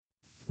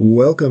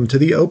Welcome to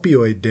the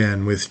Opioid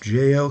Den with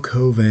J.L.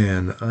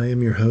 Covan. I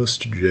am your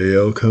host,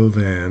 J.L.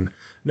 Covan.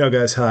 No,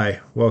 guys,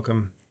 hi.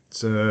 Welcome.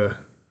 It's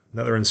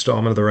another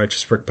installment of the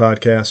Righteous Prick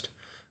Podcast.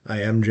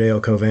 I am J.L.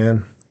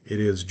 Covan.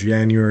 It is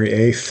January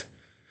 8th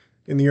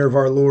in the year of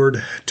our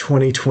Lord,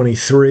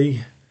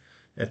 2023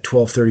 at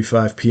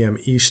 12:35 p.m.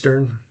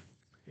 Eastern.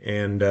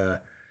 And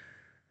I'm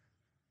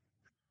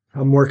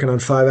working on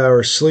 5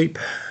 hours sleep.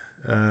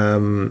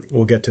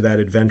 We'll get to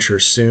that adventure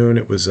soon.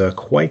 It was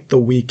quite the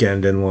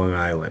weekend in Long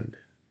Island.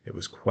 It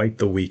was quite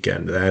the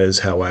weekend. That is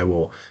how I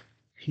will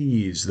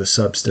tease the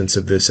substance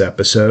of this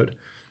episode.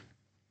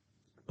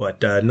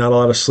 But not a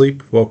lot of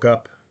sleep. Woke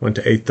up, went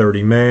to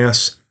 8:30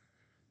 Mass.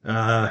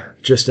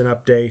 Just an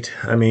update.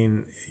 I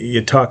mean,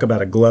 you talk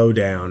about a glow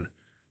down.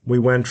 We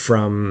went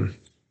from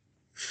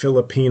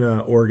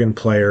Filipina organ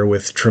player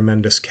with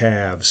tremendous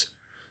calves,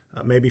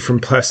 maybe from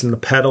pressing the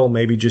pedal,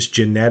 maybe just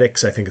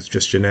genetics. I think it's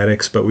just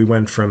genetics. But we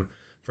went from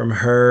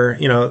her,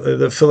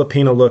 the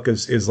Filipina look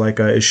is like,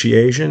 is she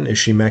Asian? Is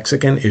she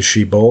Mexican? Is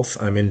she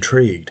both? I'm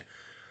intrigued.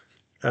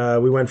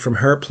 We went from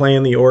her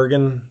playing the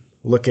organ,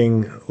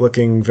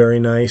 looking very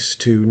nice,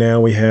 to now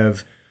we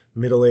have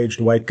middle-aged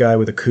white guy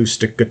with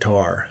acoustic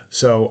guitar.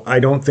 So I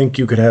don't think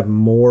you could have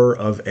more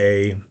of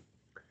a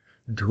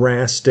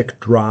drastic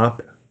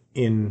drop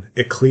in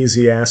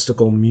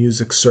ecclesiastical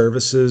music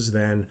services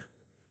than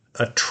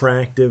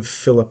attractive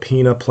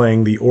Filipina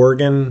playing the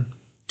organ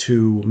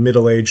to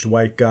middle-aged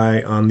white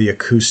guy on the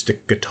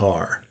acoustic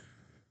guitar.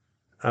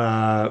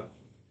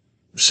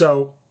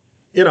 So,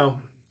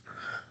 I'm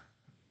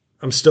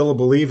still a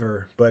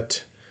believer,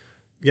 but,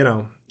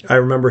 I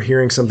remember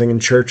hearing something in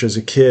church as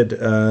a kid,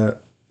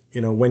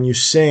 when you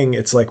sing,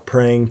 it's like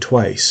praying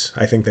twice.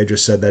 I think they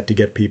just said that to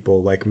get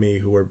people like me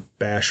who were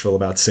bashful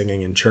about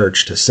singing in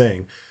church to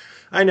sing.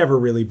 I never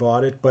really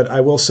bought it, but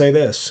I will say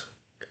this.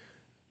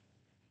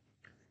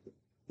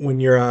 When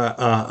you're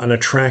an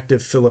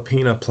attractive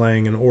Filipina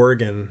playing an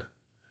organ,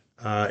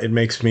 it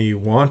makes me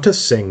want to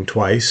sing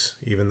twice,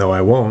 even though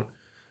I won't.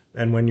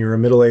 And when you're a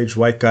middle-aged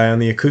white guy on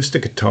the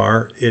acoustic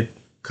guitar, it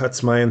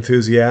cuts my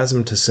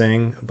enthusiasm to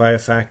sing by a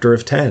factor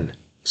of 10.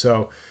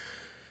 So,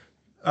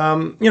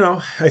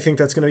 I think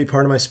that's going to be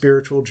part of my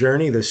spiritual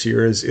journey this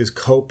year is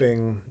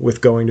coping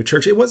with going to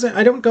church.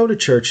 I don't go to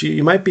church.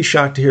 You might be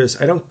shocked to hear this.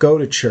 I don't go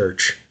to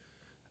church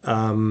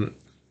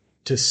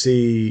to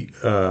see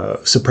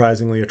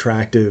surprisingly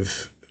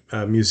attractive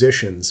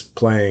musicians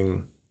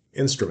playing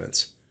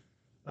instruments.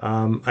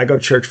 I go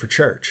to church for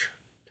church.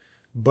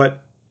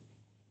 But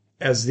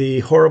as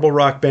the horrible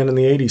rock band in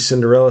the 80s,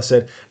 Cinderella,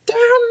 said,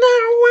 "Don't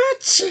know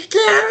what you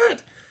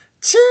got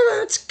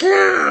till it's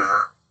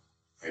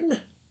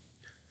gone."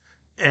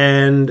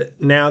 And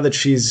now that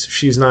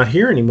she's not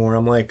here anymore,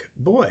 I'm like,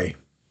 boy,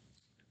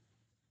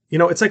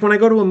 it's like when I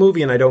go to a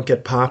movie and I don't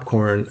get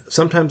popcorn,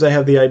 sometimes I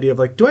have the idea of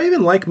like, do I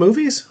even like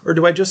movies? Or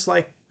do I just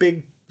like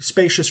big,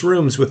 spacious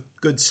rooms with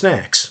good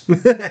snacks?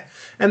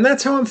 And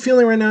that's how I'm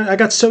feeling right now. I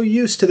got so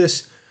used to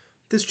this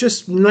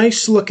just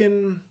nice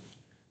looking,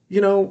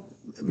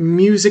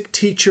 music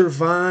teacher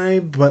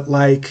vibe, but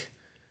like,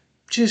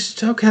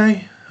 just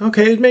okay.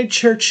 It made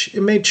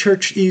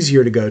church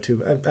easier to go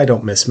to. I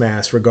don't miss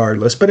Mass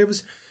regardless, but it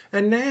was,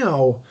 and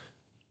now,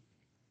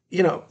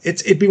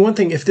 it'd be one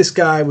thing if this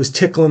guy was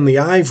tickling the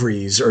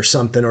ivories or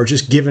something, or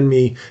just giving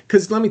me,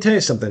 because let me tell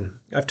you something.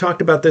 I've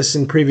talked about this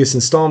in previous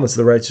installments of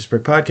the Righteous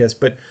Prick Podcast,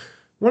 but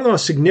one of the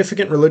most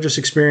significant religious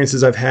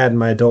experiences I've had in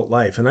my adult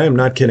life, and I am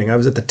not kidding, I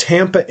was at the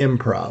Tampa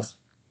Improv,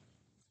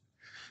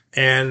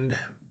 and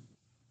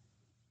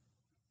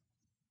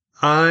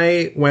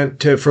I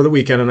went for the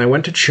weekend, and I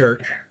went to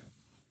church.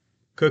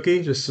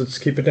 Cookie, just let's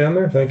keep it down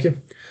there. Thank you.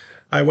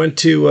 I went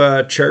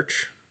to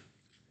church,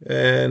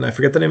 and I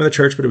forget the name of the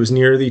church, but it was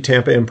near the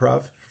Tampa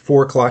Improv,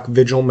 4 o'clock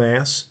vigil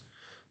mass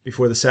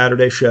before the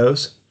Saturday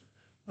shows.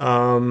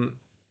 And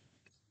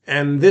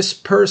this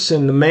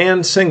person, the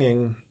man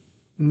singing,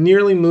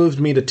 nearly moved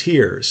me to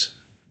tears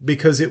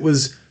because it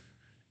was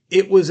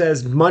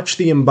as much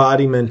the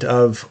embodiment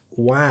of,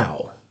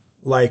 wow,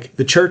 like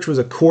the church was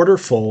a quarter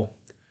full.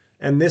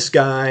 And this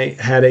guy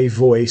had a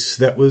voice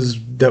that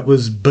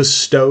was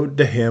bestowed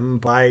to him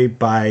by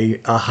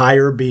a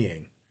higher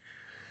being.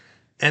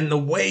 And the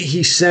way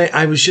he sang,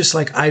 I was just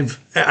like, I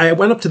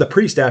went up to the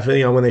priest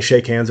after, when they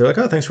shake hands, they're like,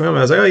 "Oh, thanks for coming."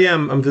 I was like, "Oh yeah,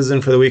 I'm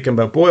visiting for the weekend."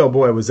 But boy, oh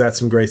boy, was that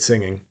some great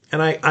singing.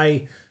 And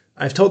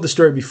I've told the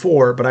story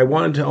before, but I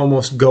wanted to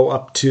almost go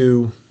up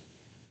to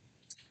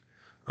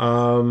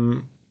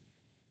the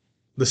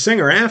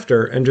singer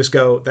after and just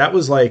go, that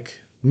was like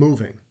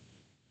moving.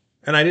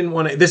 And I didn't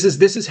want to, this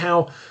is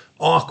how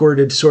awkward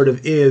it sort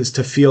of is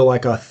to feel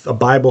like a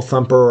Bible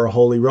thumper or a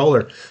holy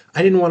roller.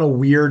 I didn't want to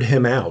weird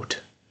him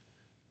out,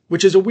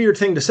 which is a weird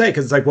thing to say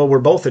because it's like, well, we're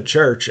both at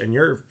church and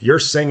you're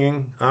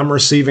singing, I'm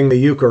receiving the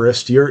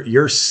Eucharist,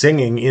 you're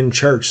singing in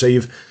church, so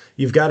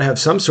you've got to have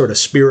some sort of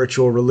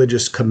spiritual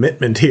religious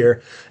commitment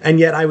here. And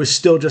yet I was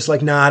still just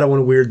like, nah, I don't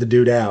want to weird the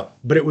dude out.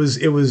 But it was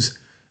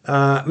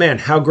man,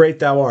 How Great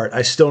Thou Art.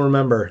 I still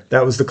remember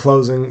that was the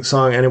closing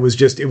song, and it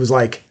was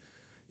like,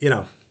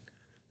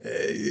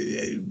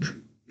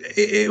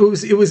 it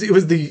was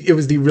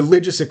the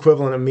religious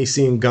equivalent of me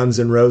seeing Guns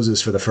N'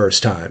 Roses for the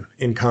first time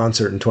in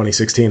concert in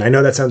 2016. I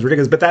know that sounds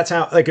ridiculous, but that's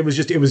how, like, it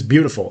was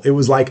beautiful. It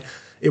was like,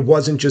 it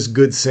wasn't just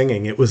good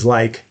singing. It was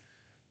like,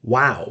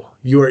 wow,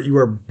 you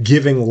are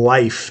giving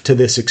life to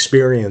this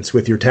experience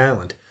with your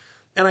talent.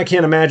 And I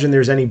can't imagine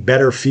there's any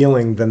better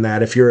feeling than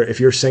that if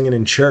you're singing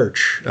in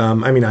church.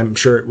 I mean, I'm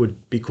sure it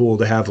would be cool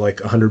to have like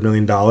 $100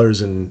 million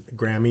in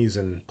Grammys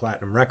and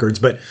platinum records,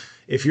 but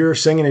if you're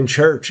singing in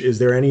church, is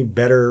there any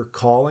better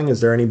calling? Is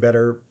there any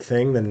better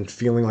thing than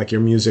feeling like your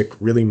music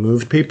really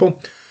moved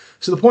people?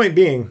 So the point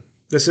being,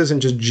 this isn't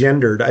just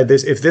gendered.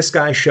 If this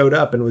guy showed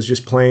up and was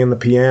just playing the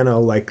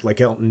piano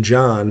like Elton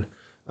John,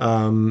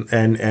 and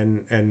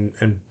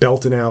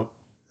belting out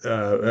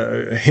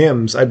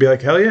hymns, I'd be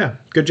like, hell yeah,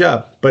 good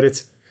job. But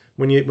it's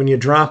when you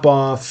drop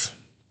off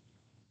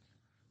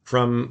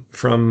from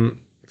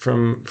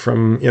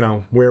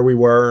where we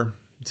were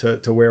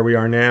to where we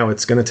are now,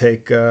 it's going to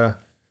take.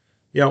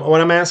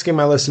 What I'm asking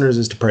my listeners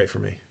is to pray for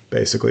me.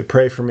 Basically,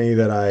 pray for me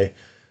that I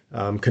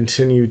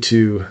continue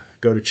to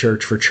go to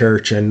church for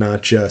church and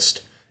not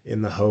just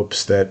in the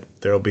hopes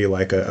that there'll be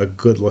like a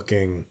good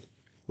looking,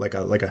 like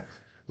a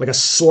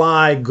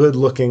sly, good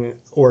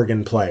looking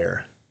organ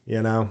player.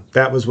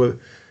 That was what.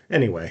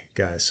 Anyway,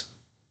 guys,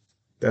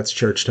 that's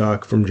Church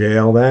Talk from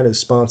jail. That is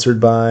sponsored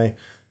by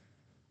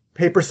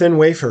Paper Thin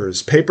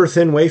Wafers. Paper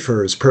Thin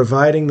Wafers,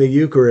 providing the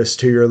Eucharist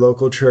to your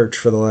local church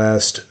for the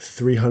last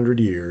 300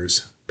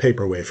 years.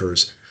 Paper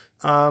wafers.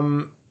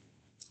 But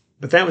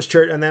that was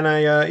church. And then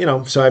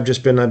so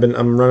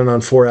I'm running on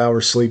 4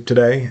 hours sleep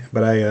today,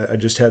 but I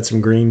just had some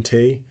green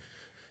tea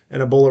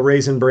and a bowl of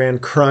Raisin Bran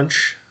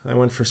Crunch. I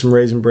went for some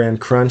Raisin Bran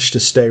Crunch to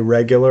stay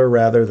regular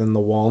rather than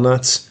the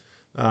walnuts.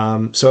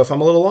 So if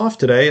I'm a little off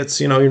today, it's,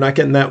 you're not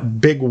getting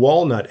that big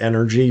walnut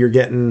energy. You're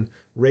getting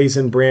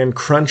Raisin Bran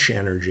Crunch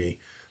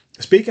energy.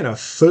 Speaking of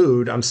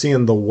food, I'm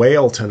seeing The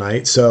Whale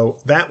tonight,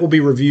 so that will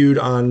be reviewed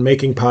on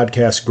Making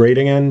Podcasts Great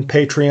Again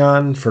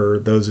Patreon for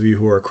those of you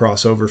who are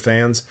crossover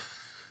fans.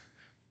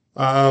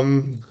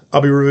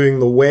 I'll be reviewing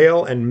The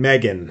Whale and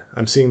Megan.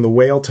 I'm seeing The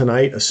Whale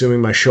tonight, assuming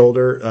my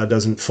shoulder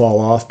doesn't fall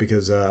off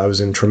because I was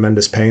in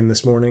tremendous pain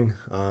this morning,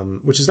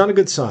 which is not a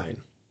good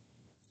sign.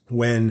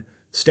 When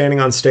standing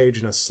on stage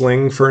in a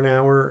sling for an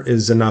hour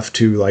is enough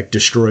to like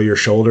destroy your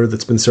shoulder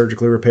that's been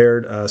surgically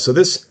repaired.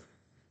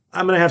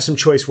 I'm going to have some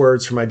choice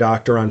words for my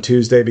doctor on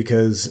Tuesday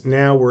because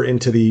now we're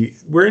into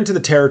the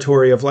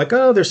territory of like,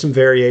 oh, there's some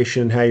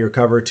variation in how you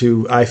recover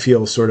to, I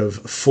feel sort of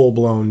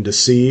full-blown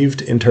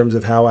deceived in terms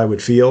of how I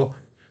would feel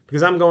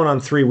because I'm going on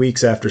 3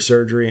 weeks after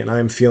surgery and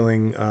I'm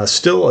feeling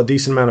still a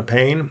decent amount of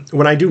pain.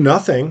 When I do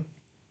nothing,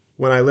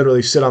 when I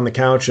literally sit on the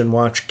couch and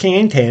watch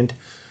content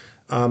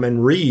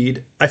and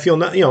read, I feel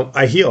not,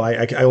 I heal.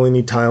 I only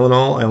need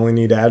Tylenol. I only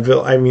need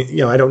Advil. I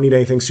mean, I don't need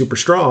anything super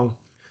strong.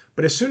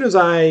 But as soon as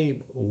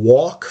I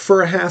walk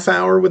for a half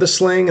hour with a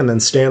sling and then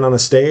stand on a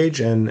stage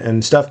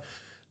and stuff,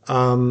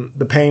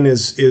 the pain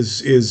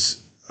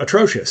is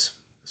atrocious.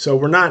 So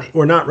we're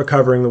not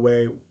recovering the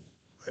way.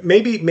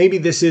 Maybe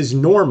this is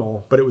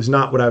normal, but it was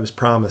not what I was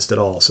promised at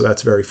all. So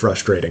that's very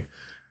frustrating.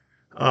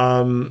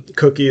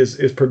 Cookie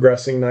is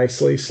progressing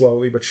nicely,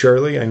 slowly but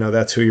surely. I know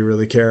that's who you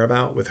really care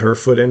about with her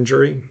foot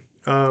injury.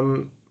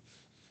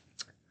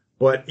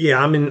 But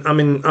yeah, I'm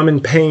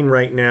in pain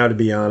right now, to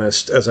be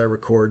honest, as I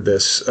record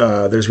this.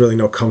 There's really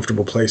no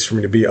comfortable place for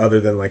me to be other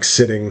than like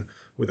sitting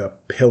with a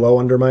pillow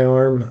under my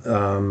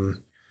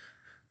arm.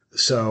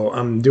 So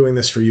I'm doing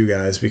this for you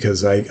guys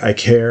because I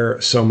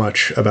care so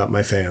much about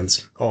my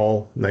fans,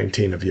 all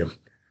 19 of you.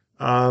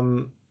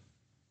 A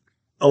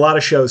lot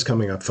of shows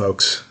coming up,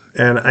 folks.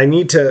 And I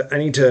need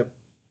to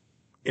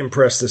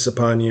impress this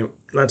upon you.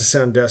 Not to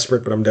sound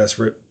desperate, but I'm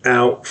desperate.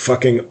 Ow,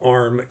 fucking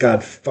arm.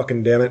 God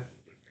fucking damn it.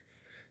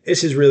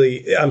 This is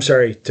really, I'm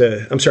sorry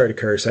to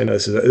curse. I know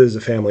this is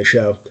a family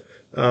show.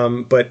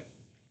 But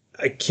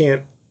I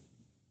can't,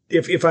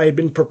 if I had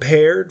been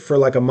prepared for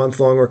like a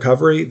month-long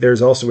recovery,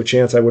 there's also a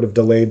chance I would have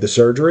delayed the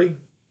surgery,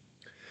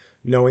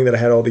 knowing that I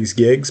had all these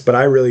gigs. But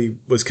I really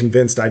was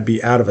convinced I'd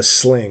be out of a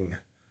sling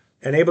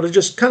and able to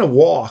just kind of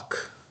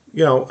walk.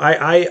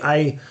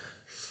 I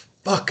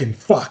fucking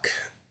fuck.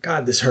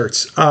 God, this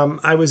hurts.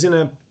 I was in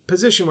a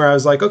position where I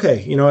was like,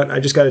 okay, you know what? I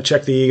just got to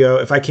check the ego.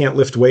 If I can't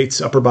lift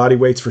weights, upper body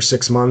weights for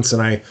 6 months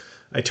and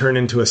I turn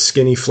into a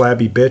skinny,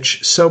 flabby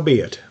bitch, so be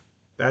it.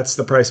 That's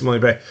the price I'm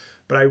willing to pay.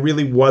 But I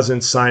really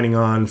wasn't signing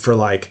on for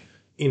like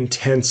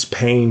intense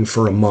pain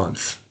for a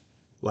month.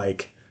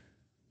 Like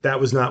that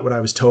was not what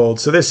I was told.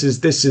 So this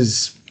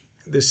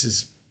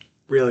is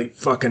really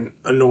fucking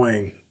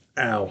annoying.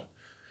 Ow.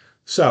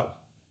 So,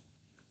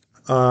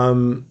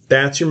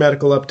 that's your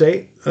medical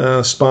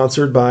update,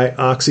 sponsored by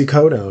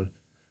Oxycodone.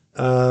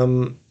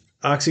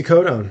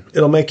 Oxycodone.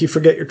 It'll make you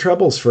forget your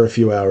troubles for a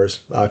few hours.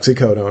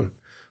 Oxycodone.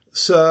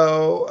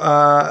 So,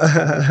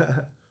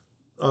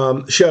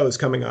 shows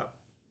coming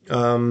up.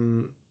 A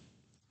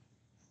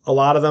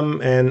lot of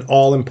them and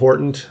all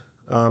important.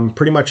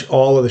 Pretty much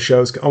all of the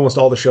shows, almost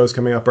all the shows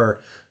coming up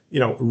are,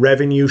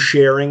 revenue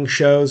sharing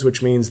shows,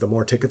 which means the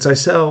more tickets I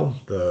sell,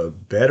 the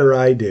better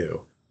I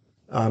do.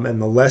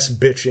 and the less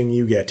bitching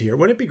you get to hear.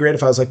 Wouldn't it be great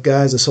if I was like,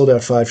 guys, I sold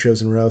out 5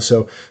 shows in a row,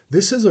 so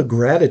this is a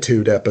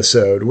gratitude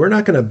episode. We're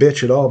not going to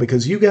bitch at all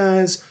because you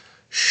guys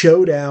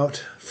showed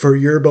out for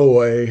your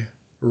boy,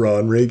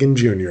 Ron Reagan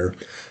Jr.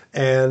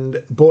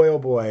 And boy, oh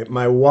boy,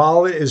 my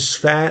wallet is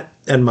fat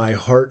and my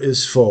heart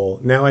is full.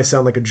 Now I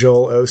sound like a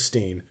Joel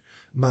Osteen.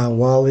 My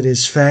wallet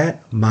is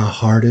fat, my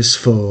heart is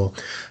full.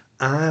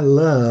 I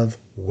love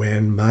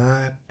when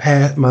my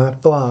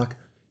flock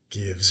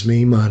gives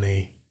me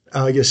money.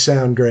 Oh, you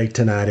sound great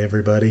tonight,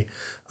 everybody.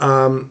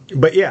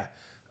 But yeah,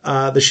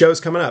 the show's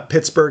coming up.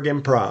 Pittsburgh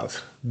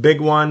Improv. Big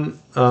one.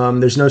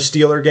 There's no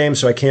Steeler game,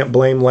 so I can't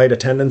blame light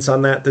attendance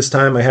on that this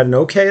time. I had an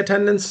okay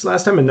attendance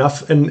last time,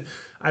 enough, and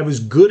I was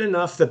good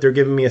enough that they're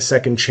giving me a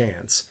second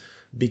chance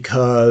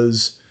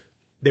because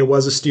there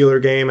was a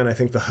Steeler game, and I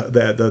think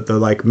the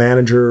like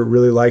manager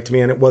really liked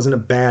me, and it wasn't a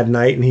bad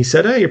night. And he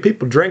said, "Hey, your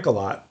people drink a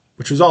lot,"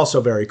 which was also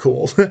very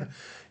cool.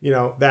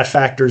 That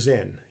factors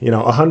in.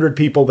 100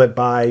 people that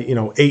buy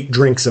 8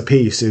 drinks a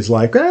piece is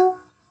like,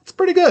 it's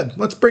pretty good.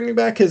 Let's bring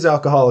back his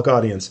alcoholic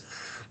audience.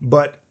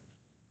 But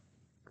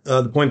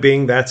the point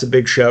being, that's a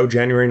big show,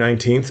 January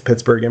 19th,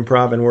 Pittsburgh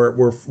Improv, and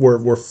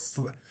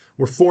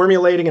we're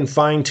formulating and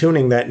fine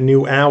tuning that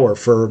new hour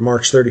for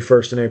March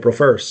 31st and April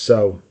 1st.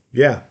 So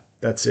yeah.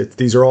 That's it.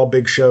 These are all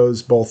big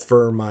shows, both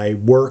for my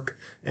work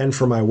and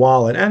for my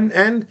wallet.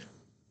 And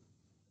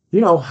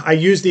I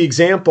use the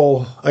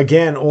example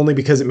again only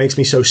because it makes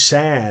me so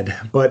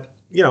sad. But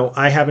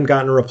I haven't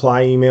gotten a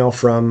reply email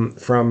from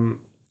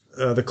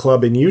the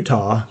club in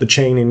Utah, the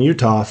chain in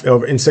Utah,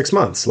 over in 6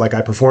 months. Like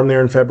I performed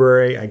there in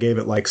February. I gave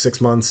it like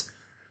 6 months.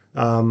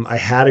 I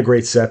had a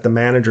great set. The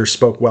manager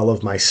spoke well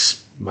of my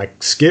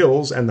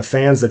skills, and the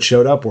fans that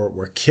showed up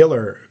were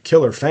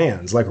killer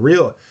fans, like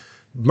real.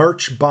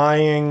 Merch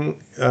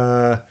buying,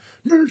 I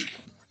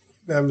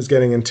was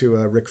getting into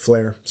Ric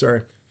Flair,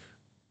 sorry.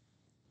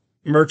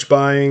 Merch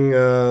buying,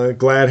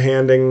 glad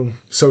handing,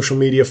 social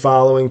media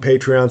following,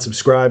 Patreon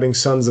subscribing,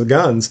 sons of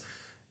guns.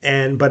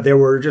 But there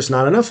were just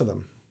not enough of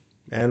them.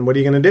 And what are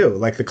you going to do?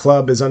 Like the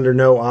club is under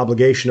no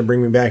obligation to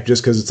bring me back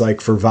just because it's like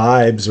for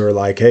vibes or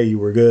like, hey, you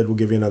were good, we'll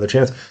give you another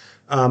chance.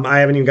 I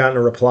haven't even gotten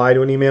a reply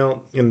to an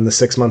email in the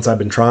 6 months I've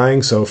been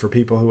trying. So for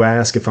people who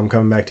ask if I'm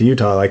coming back to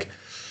Utah, like,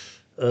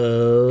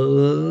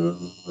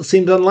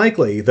 seems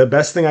unlikely. The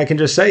best thing I can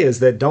just say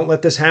is that don't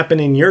let this happen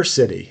in your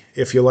city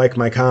if you like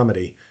my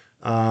comedy.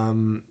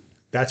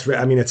 It's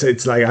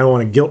like I don't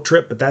want to guilt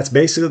trip, but that's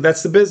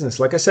the business.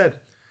 Like I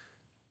said,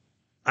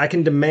 I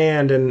can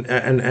demand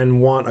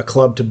and want a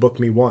club to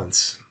book me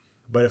once,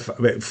 but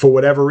if for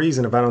whatever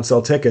reason, if I don't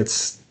sell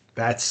tickets,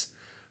 that's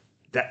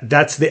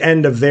the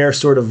end of their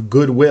sort of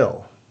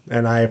goodwill,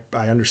 and I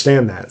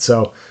understand that.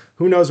 So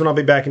who knows when I'll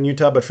be back in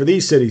Utah? But for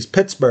these cities,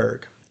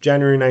 Pittsburgh,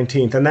 January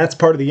 19th, and that's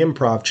part of the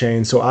improv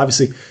chain. So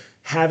obviously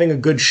having a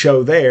good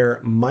show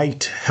there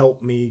might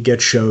help me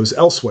get shows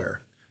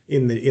elsewhere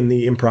in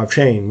the improv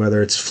chain,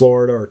 whether it's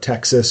Florida or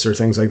Texas or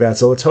things like that.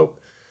 So let's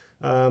hope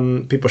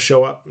people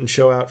show up and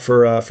show out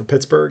for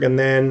Pittsburgh. And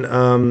then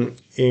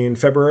in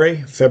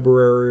February,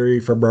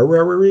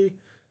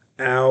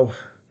 ow,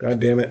 God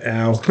damn it,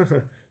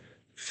 ow.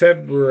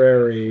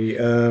 February,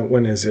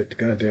 when is it?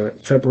 God damn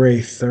it. February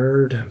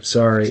 3rd. I'm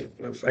sorry.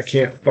 I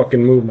can't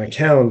fucking move my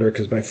calendar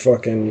because my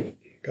fucking,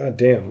 God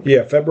damn.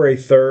 Yeah, February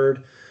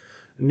 3rd,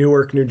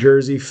 Newark, New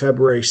Jersey.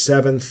 February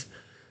 7th.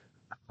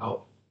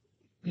 Oh.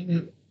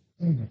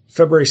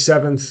 February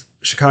 7th,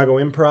 Chicago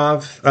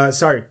Improv.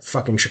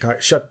 Fucking Chicago.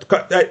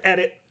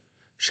 Edit.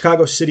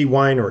 Chicago City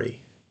Winery.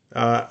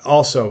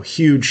 Also,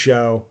 huge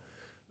show.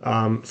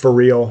 For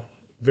real.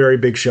 Very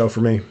big show for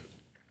me.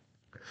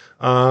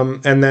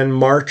 And then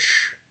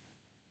March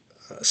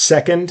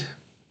 2nd,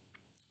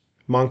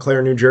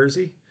 Montclair, New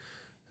Jersey.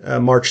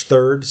 March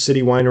 3rd,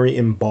 City Winery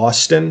in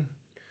Boston.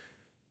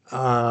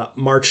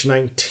 March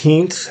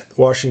 19th,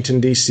 Washington,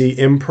 D.C.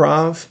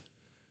 Improv.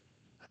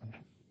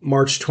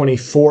 March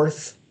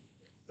 24th,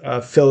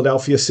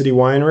 Philadelphia City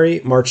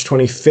Winery. March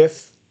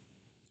 25th,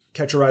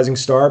 Catch a Rising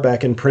Star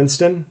back in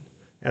Princeton.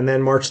 And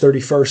then March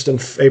 31st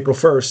and April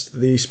 1st,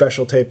 the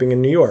special taping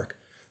in New York.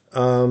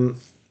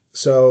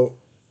 So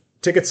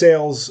ticket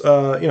sales,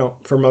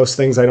 for most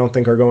things I don't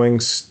think are going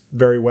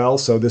very well.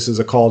 So this is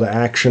a call to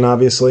action,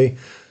 obviously.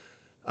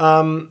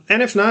 And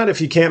if not,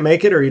 if you can't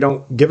make it or you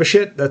don't give a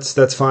shit,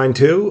 that's fine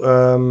too.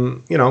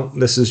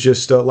 This is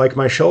just like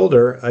my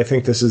shoulder. I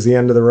think this is the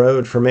end of the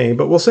road for me,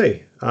 but we'll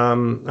see.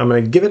 I'm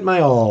going to give it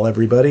my all,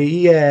 everybody.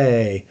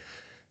 Yay.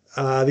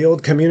 The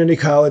old community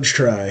college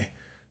try.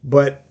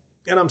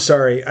 And I'm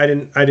sorry, I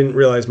didn't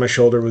realize my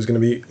shoulder was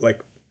going to be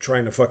like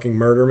trying to fucking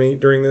murder me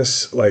during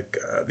this. Like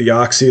the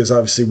oxy is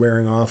obviously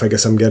wearing off. I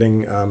guess I'm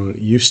getting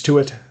used to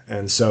it.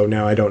 And so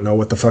now I don't know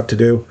what the fuck to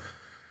do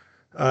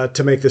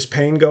to make this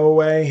pain go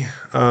away.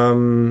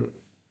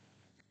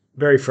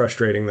 Very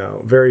frustrating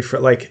though.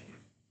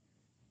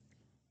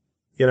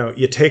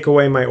 You take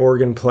away my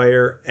organ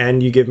player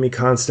and you give me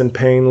constant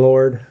pain,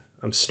 Lord.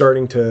 I'm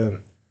starting to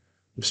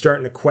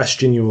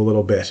question you a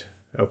little bit.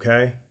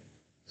 Okay.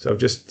 So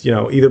just,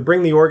 either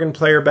bring the organ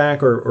player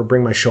back or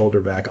bring my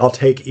shoulder back. I'll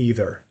take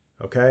either.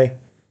 Okay.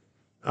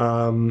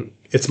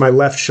 It's my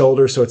left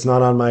shoulder, so it's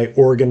not on my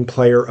organ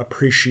player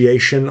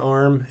appreciation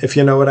arm, if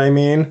you know what I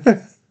mean.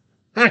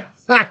 I'm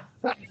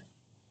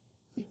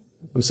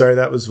sorry,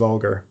 that was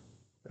vulgar.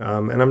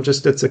 And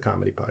it's a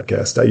comedy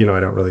podcast. I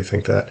don't really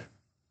think that.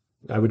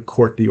 I would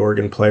court the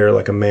organ player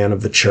like a man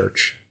of the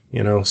church,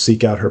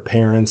 seek out her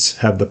parents,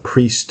 have the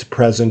priest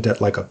present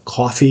at like a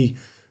coffee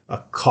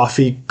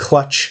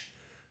clutch.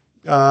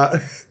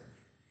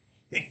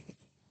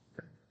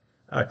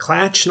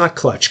 Clatch, not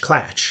clutch,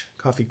 clatch.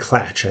 Coffee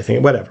clatch, I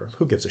think. Whatever.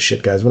 Who gives a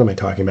shit, guys? What am I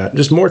talking about?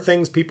 Just more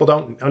things people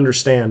don't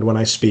understand when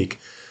I speak.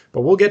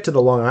 But we'll get to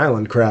the Long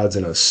Island crowds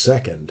in a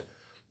second.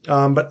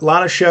 But a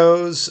lot of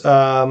shows,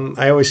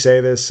 I always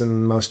say this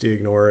and most of you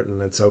ignore it,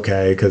 and it's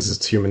okay because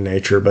it's human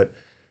nature. But,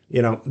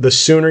 the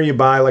sooner you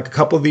buy, like a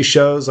couple of these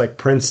shows like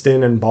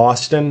Princeton and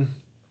Boston,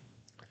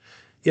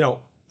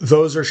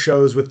 those are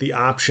shows with the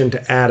option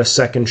to add a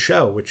second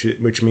show,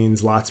 which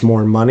means lots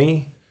more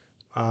money.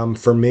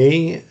 For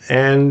me,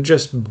 and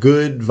just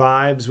good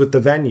vibes with the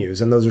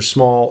venues, and those are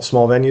small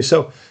venues.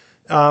 So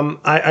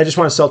I just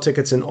want to sell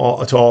tickets to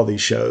all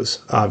these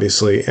shows,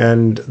 obviously.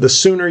 And the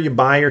sooner you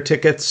buy your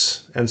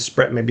tickets and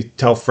spread, maybe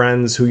tell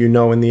friends who you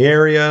know in the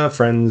area,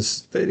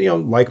 friends that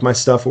like my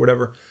stuff or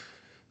whatever.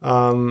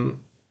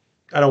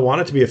 I don't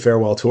want it to be a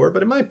farewell tour,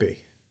 but it might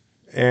be.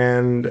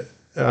 And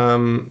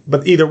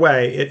but either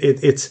way,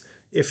 it's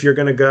if you're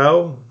going to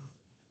go.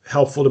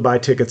 Helpful to buy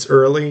tickets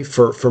early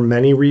for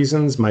many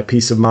reasons. My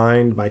peace of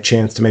mind, my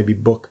chance to maybe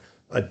book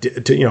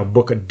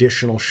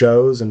additional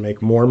shows and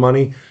make more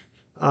money.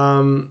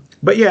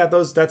 But yeah,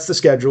 that's the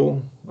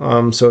schedule.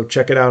 So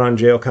check it out on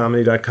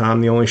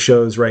jailcomedy.com. The only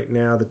shows right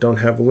now that don't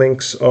have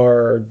links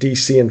are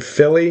DC and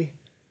Philly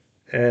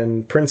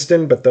and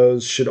Princeton, but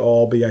those should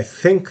all be, I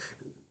think,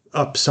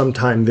 up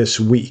sometime this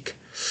week.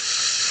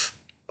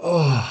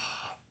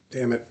 Oh,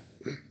 damn it.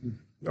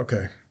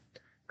 Okay.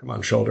 Come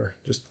on, shoulder.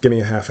 Just give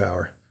me a half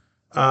hour.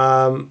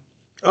 And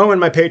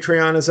my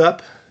Patreon is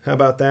up. How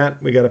about that?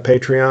 We got a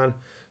Patreon.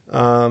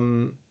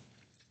 A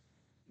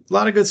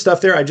lot of good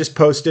stuff there. I just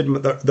posted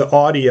the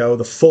audio,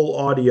 the full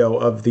audio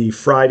of the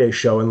Friday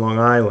show in Long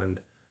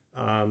Island.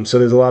 So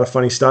there's a lot of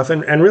funny stuff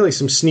and really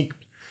some sneak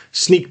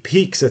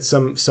peeks at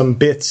some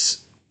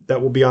bits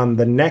that will be on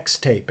the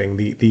next taping,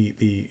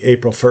 the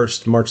April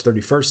 1st, March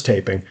 31st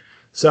taping.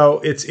 So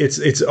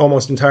it's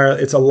almost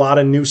entirely, it's a lot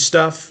of new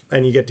stuff,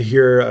 and you get to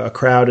hear a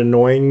crowd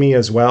annoying me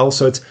as well.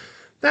 So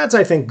that's,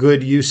 I think,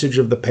 good usage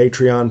of the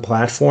Patreon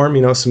platform.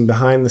 Some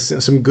behind the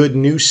scenes, some good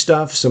new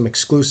stuff, some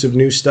exclusive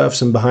new stuff,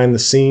 some behind the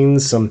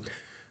scenes, some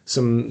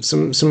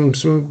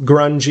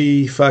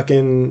grungy,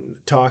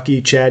 fucking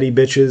talky, chatty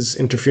bitches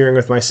interfering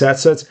with my set.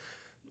 So it's,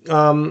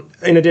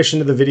 in addition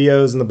to the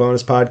videos and the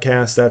bonus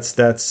podcast,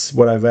 that's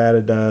what I've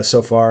added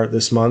so far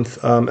this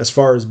month. As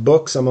far as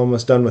books, I'm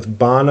almost done with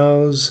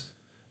Bono's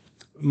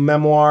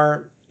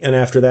memoir, and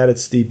after that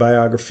it's the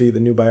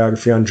new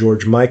biography on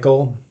George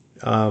Michael.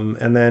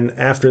 And then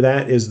after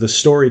that is The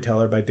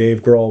Storyteller by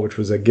Dave Grohl, which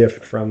was a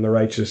gift from the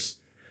righteous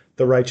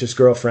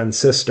girlfriend's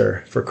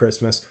sister for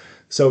Christmas.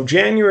 So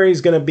January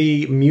is going to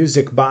be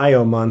music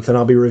bio month, and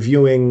I'll be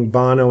reviewing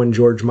Bono and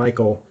George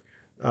Michael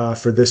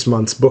for this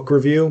month's book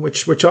review,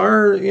 which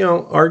are,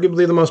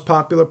 arguably the most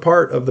popular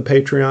part of the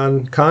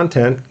Patreon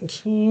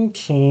content.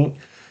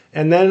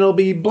 And then it'll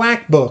be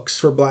Black Books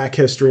for Black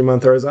History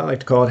Month, or as I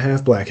like to call it,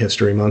 Half Black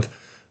History Month.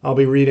 I'll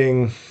be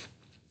reading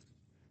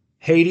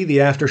Haiti, The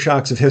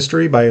Aftershocks of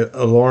History by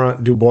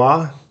Laurent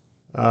Dubois,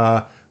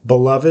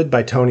 Beloved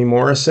by Toni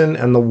Morrison,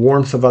 and The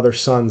Warmth of Other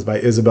Suns by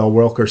Isabel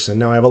Wilkerson.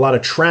 Now, I have a lot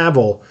of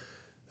travel,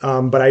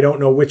 but I don't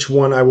know which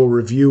one I will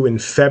review in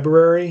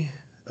February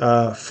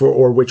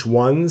or which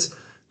ones,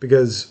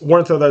 because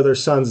Warmth of Other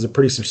Suns is a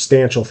pretty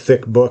substantial,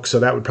 thick book, so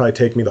that would probably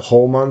take me the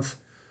whole month.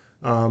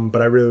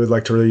 But I really would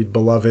like to read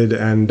Beloved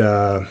and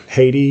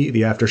Haiti,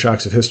 The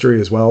Aftershocks of History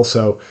as well.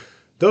 So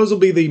those will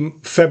be the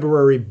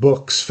February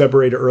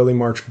to early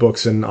March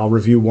books, and I'll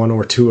review one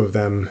or two of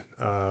them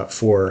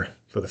for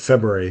the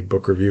February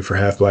book review for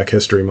Half Black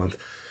History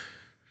Month.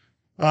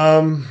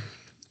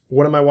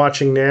 What am I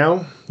watching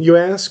now, you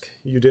ask?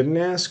 You didn't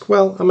ask?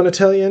 Well, I'm going to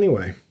tell you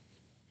anyway.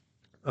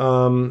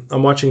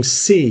 I'm watching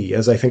C,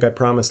 as I think I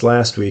promised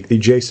last week, the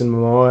Jason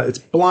Momoa. It's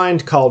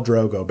blind Khal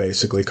Drogo,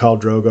 basically. Khal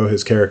Drogo,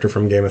 his character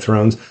from Game of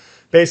Thrones.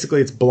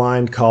 Basically, it's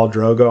blind Khal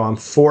Drogo. I'm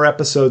 4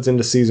 episodes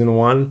into season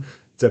 1.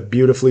 It's a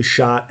beautifully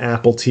shot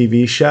Apple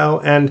TV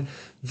show, and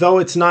though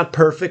it's not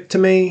perfect to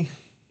me,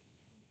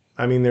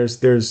 I mean,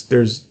 there's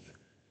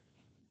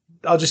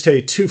I'll just tell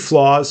you 2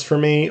 flaws for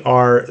me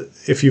are,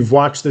 if you've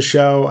watched the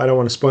show, I don't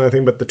want to spoil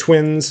anything, but the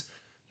twins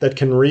that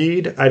can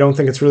read, I don't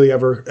think it's really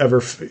ever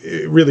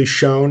really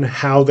shown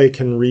how they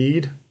can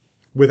read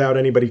without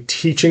anybody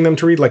teaching them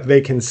to read. Like, they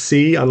can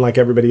see, unlike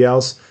everybody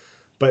else,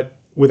 but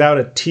without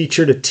a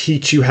teacher to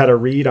teach you how to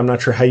read, I'm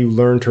not sure how you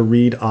learn to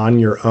read on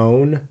your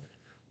own,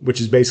 which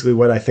is basically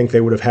what I think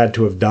they would have had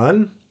to have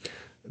done.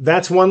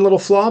 That's one little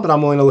flaw, but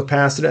I'm willing to look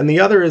past it. And the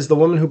other is the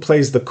woman who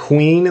plays the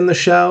queen in the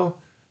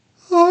show.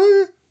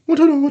 I want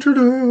to know what you're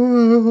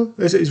doing.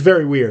 It's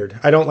very weird.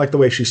 I don't like the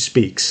way she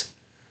speaks.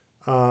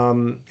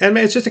 And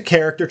it's just a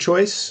character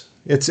choice.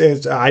 It's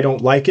I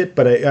don't like it,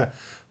 but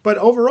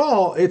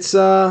overall it's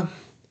good.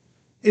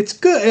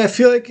 I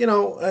feel like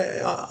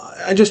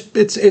I just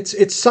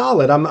it's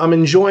solid. I'm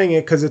enjoying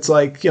it because it's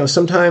like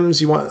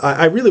sometimes you want.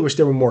 I really wish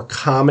there were more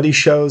comedy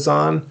shows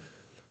on.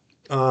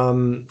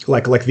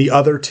 Like the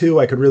other two.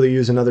 I could really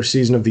use another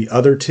season of the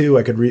other two.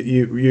 I could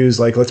use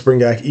like let's bring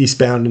back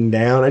Eastbound and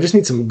Down. I just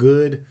need some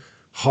good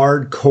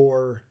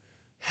hardcore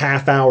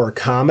half-hour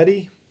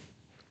comedy.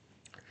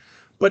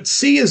 But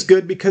C is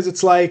good because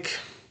it's like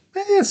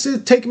it's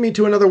taking me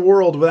to another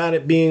world without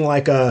it being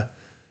like a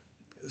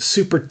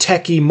super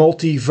techie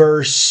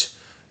multiverse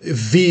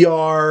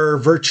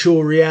VR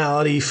virtual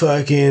reality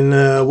fucking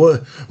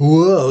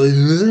whoa.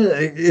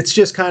 It's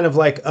just kind of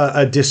like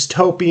a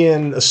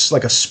dystopian,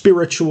 like a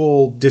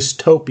spiritual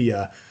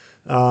dystopia.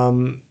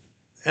 And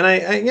I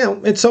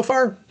it's so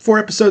far 4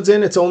 episodes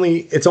in. It's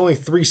only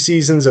 3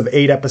 seasons of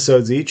 8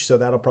 episodes each, so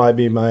that'll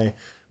probably be my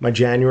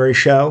January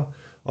show,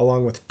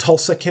 along with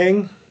Tulsa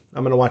King.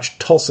 I'm going to watch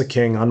Tulsa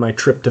King on my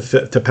trip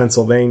to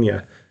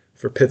Pennsylvania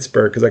for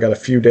Pittsburgh because I got a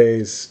few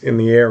days in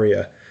the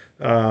area.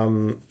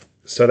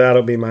 So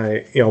that'll be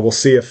my, we'll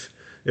see if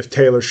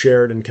Taylor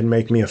Sheridan can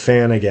make me a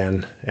fan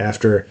again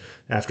after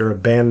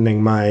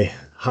abandoning my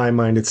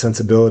high-minded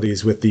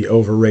sensibilities with the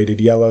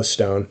overrated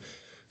Yellowstone.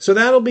 So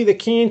that'll be the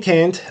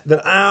Kent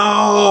that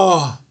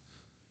I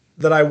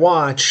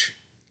watch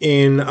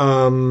in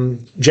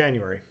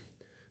January.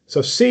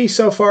 So see,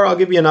 so far I'll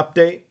give you an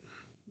update.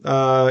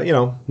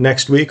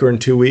 Next week or in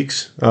 2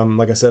 weeks.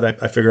 Like I said,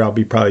 I figure I'll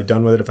be probably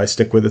done with it if I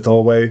stick with it the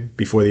whole way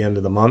before the end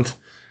of the month.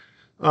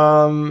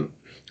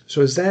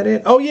 So is that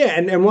it? Oh yeah,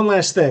 and one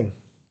last thing.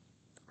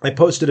 I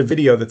posted a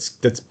video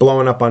that's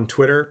blowing up on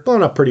Twitter,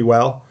 blowing up pretty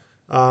well.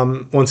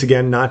 Once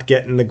again, not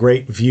getting the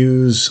great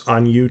views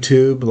on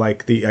YouTube,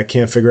 like I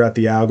can't figure out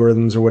the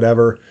algorithms or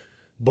whatever.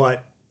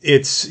 But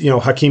it's,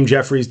 Hakeem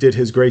Jeffries did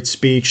his great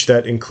speech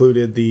that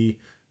included the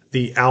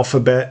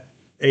alphabet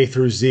A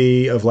through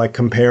Z of like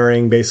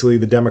comparing basically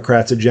the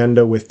Democrats'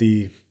 agenda with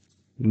the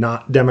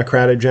not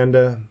Democrat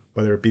agenda,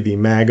 whether it be the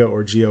MAGA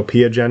or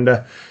GOP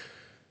agenda.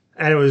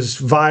 And it was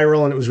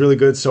viral and it was really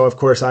good. So of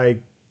course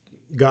I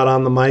got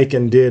on the mic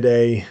and did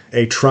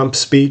a Trump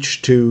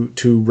speech to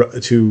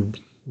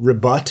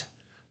rebut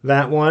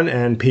that one,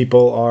 and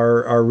people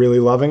are really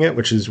loving it,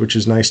 which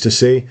is nice to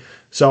see.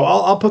 So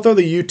I'll put the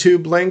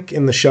YouTube link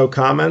in the show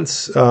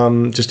comments,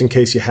 just in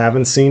case you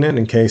haven't seen it,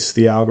 in case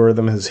the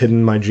algorithm has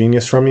hidden my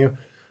genius from you.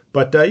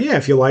 But yeah,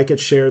 if you like it,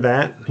 share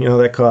that.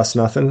 That costs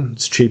nothing.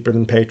 It's cheaper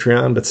than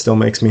Patreon, but still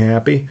makes me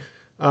happy.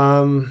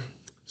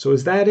 So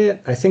is that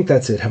it? I think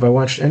that's it. Have I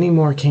watched any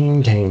more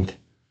King?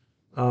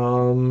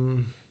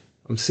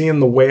 I'm seeing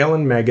The Whale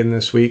and Megan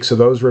this week, so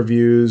those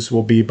reviews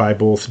will be by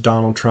both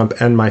Donald Trump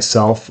and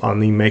myself on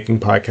the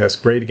Making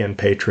Podcast Great Again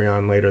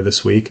Patreon later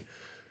this week.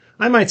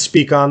 I might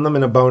speak on them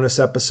in a bonus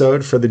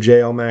episode for the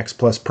JL Max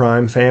Plus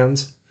Prime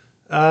fans.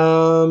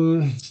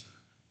 And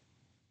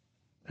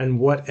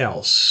what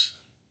else?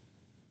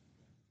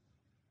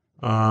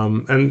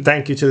 And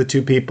thank you to the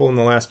 2 people in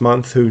the last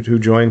month who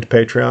joined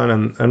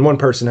Patreon, and one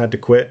person had to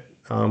quit,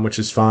 which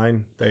is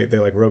fine. They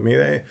wrote me.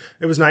 It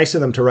was nice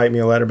of them to write me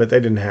a letter, but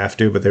they didn't have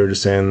to. But they were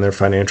just saying their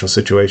financial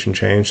situation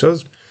changed. So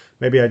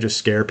maybe I just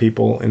scare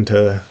people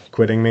into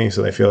quitting me,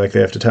 so they feel like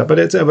they have to tell. But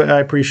I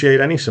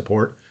appreciate any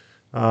support.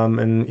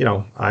 And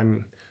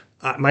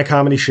my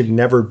comedy should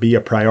never be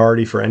a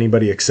priority for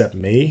anybody except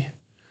me.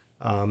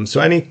 So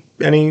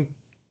anything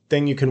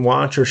you can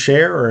watch or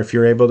share, or if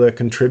you're able to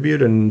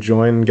contribute and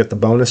join and get the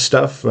bonus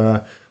stuff,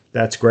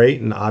 that's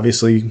great. And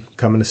obviously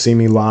coming to see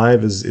me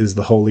live is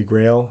the holy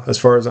grail as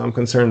far as I'm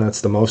concerned.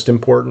 That's the most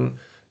important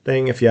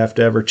thing if you have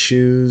to ever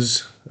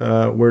choose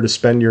where to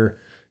spend your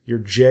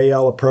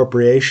JL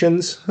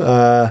appropriations.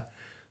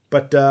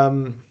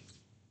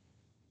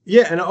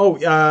 Yeah, and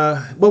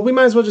well, we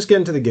might as well just get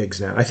into the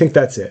gigs now. I think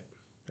that's it.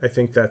 I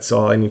think that's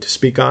all I need to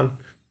speak on.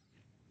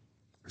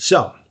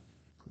 So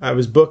I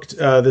was booked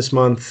this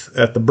month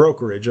at the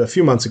Brokerage, a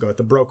few months ago at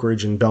the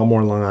Brokerage in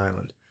Belmore, Long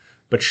Island.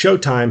 But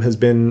Showtime has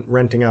been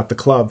renting out the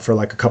club for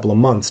like a couple of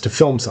months to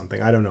film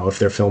something. I don't know if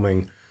they're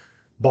filming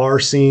bar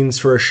scenes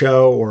for a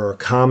show or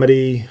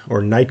comedy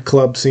or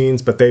nightclub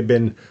scenes, but they've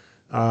been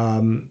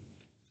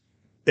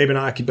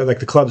occupied, like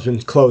the club's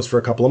been closed for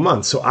a couple of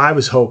months. So I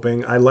was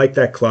hoping, I like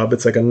that club.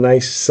 It's like a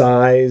nice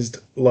sized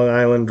Long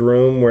Island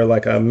room where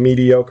like a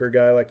mediocre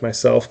guy like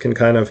myself can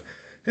kind of,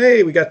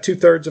 hey, we got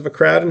 2/3 of a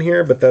crowd in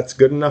here, but that's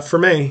good enough for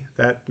me.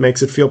 That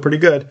makes it feel pretty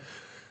good.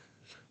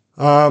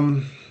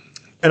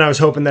 And I was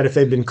hoping that if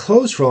they've been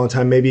closed for a long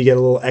time, maybe you get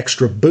a little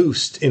extra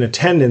boost in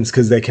attendance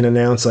because they can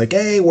announce like,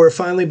 hey, we're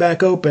finally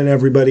back open,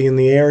 everybody in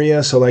the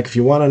area. So like if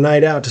you want a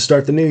night out to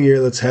start the new year,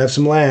 let's have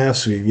some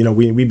laughs.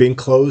 We've been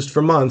closed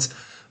for months.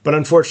 But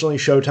unfortunately,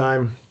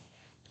 Showtime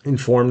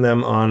informed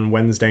them on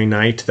Wednesday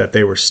night that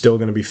they were still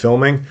going to be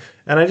filming.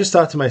 And I just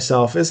thought to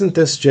myself, isn't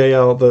this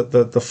JL,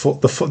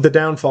 the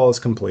downfall is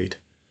complete.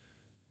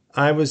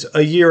 I was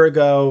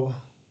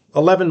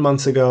 11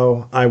 months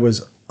ago, I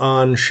was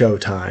on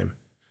Showtime.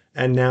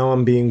 and now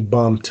I'm being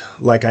bumped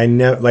like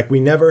we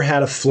never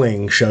had a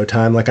fling,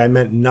 Showtime, like I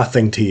meant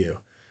nothing to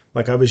you.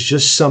 Like I was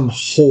just some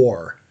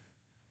whore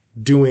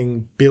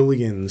doing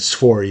billions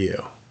for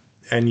you,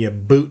 and you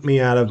boot me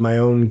out of my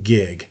own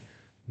gig.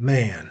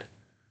 Man.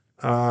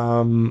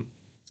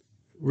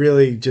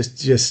 Really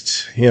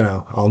just,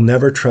 I'll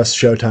never trust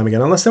Showtime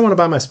again unless they want to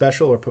buy my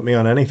special or put me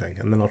on anything,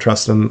 and then I'll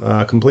trust them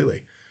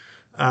completely.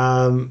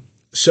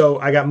 So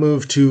I got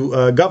moved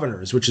to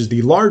Governors, which is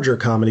the larger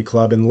comedy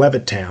club in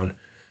Levittown.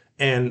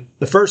 And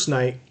the first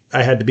night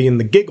I had to be in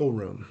the Giggle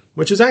Room,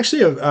 which is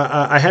actually,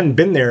 I hadn't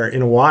been there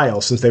in a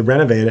while since they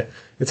renovated it.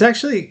 It's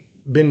actually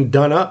been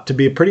done up to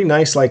be a pretty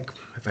nice, like,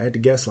 if I had to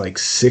guess, like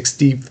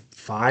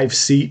 65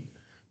 seat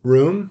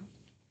room.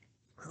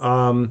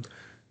 And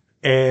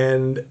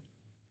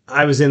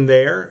I was in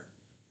there,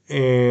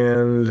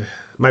 and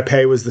my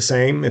pay was the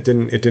same. It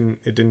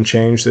didn't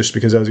change just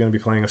because I was going to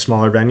be playing a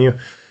smaller venue.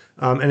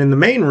 And in the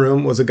main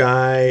room was a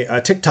guy,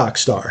 a TikTok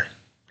star,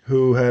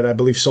 who had, I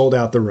believe, sold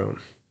out the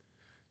room.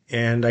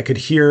 And I could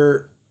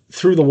hear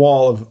through the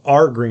wall of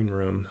our green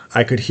room,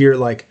 I could hear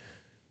like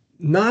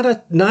not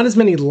as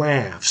many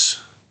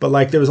laughs, but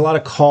like there was a lot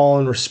of call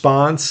and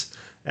response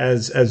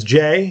as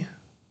Jay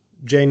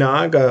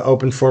Nog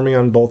opened for me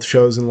on both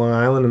shows in Long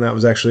Island, and that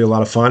was actually a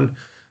lot of fun.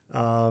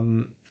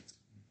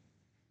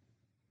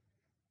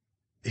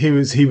 He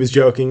was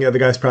joking. The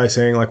guy's probably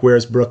saying like,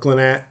 "Where's Brooklyn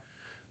at?"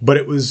 But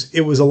it was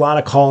a lot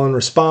of call and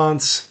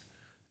response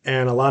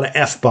and a lot of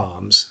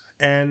F-bombs.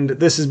 And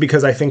this is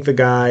because I think the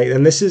guy,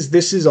 and this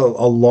is a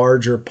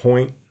larger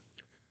point.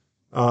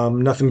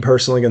 Nothing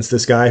personal against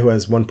this guy who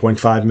has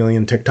 1.5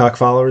 million TikTok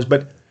followers,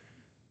 but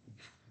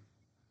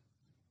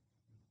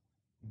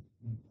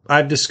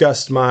I've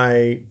discussed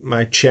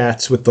my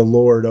chats with the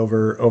Lord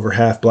over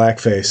Half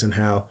Blackface and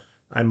how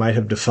I might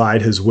have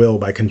defied his will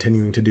by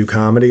continuing to do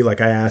comedy. Like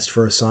I asked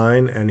for a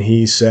sign and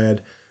he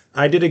said,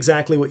 "I did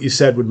exactly what you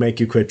said would make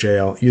you quit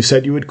jail. You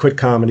said you would quit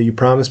comedy. You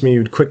promised me you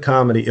would quit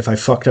comedy if I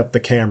fucked up the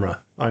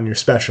camera on your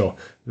special.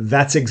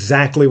 That's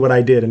exactly what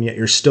I did, and yet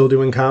you're still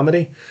doing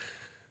comedy."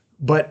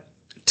 But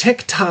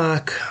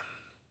TikTok,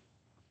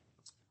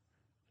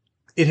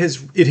 it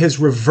has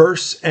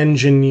reverse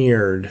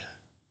engineered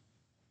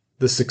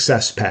the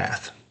success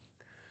path.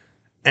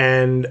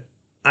 And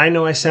I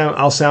know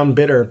I'll sound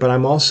bitter, but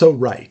I'm also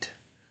right.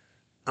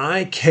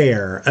 I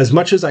care as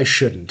much as I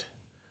shouldn't.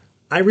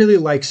 I really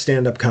like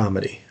stand-up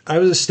comedy. I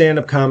was a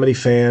stand-up comedy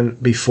fan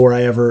before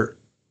I ever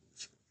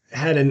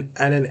had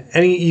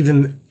any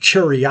even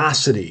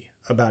curiosity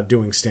about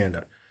doing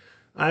stand-up.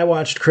 I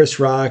watched Chris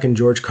Rock and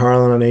George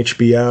Carlin on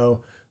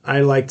HBO.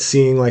 I liked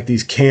seeing like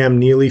these Cam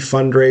Neely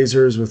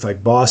fundraisers with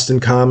like Boston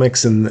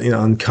comics and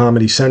on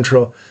Comedy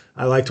Central.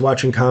 I liked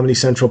watching Comedy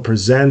Central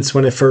Presents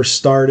when it first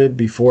started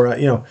before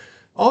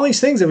all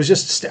these things. It was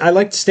just, I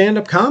liked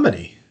stand-up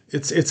comedy.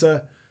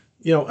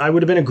 I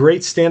would have been a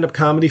great stand-up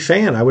comedy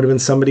fan. I would have been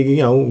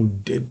somebody, I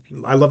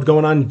loved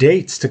going on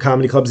dates to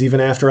comedy clubs even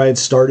after I had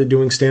started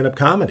doing stand-up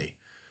comedy.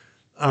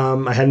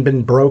 I hadn't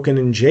been broken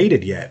and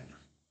jaded yet.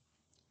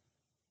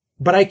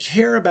 But I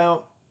care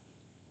about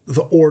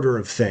the order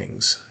of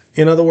things.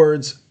 In other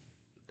words,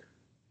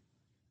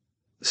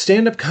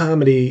 stand-up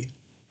comedy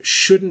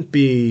shouldn't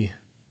be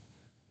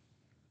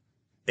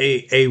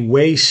a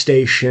way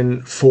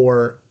station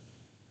for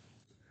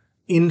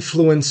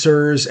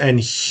influencers and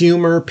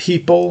humor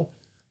people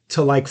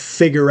to like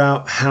figure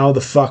out how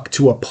the fuck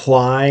to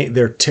apply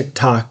their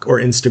TikTok or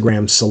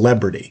Instagram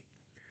celebrity.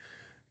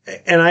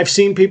 And I've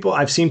seen people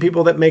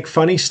that make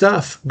funny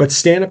stuff, but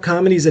stand-up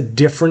comedy is a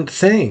different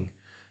thing.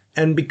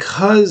 And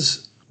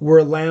because we're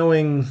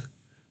allowing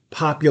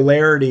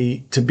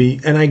popularity to be,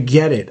 and I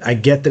get it, I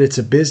get that it's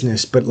a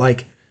business, but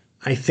like,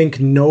 I think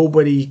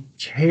nobody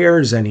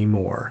cares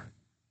anymore.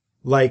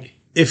 Like,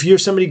 if you're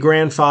somebody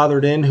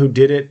grandfathered in who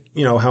did it,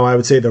 how I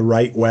would say the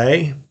right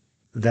way,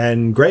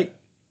 then great.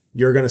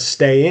 You're going to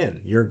stay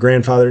in. You're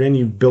grandfathered in.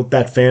 You've built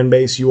that fan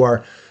base.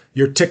 You're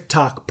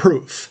TikTok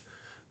proof.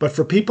 But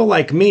for people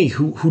like me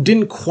who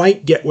didn't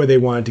quite get where they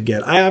wanted to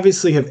get, I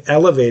obviously have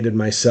elevated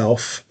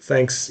myself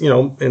thanks,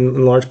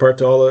 in large part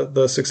to all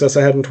the success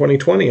I had in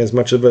 2020, as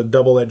much of a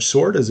double-edged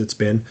sword as it's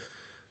been.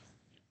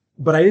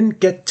 But I didn't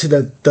get to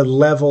the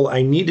level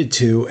I needed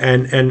to,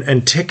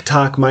 and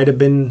TikTok might have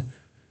been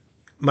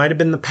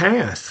the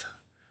path.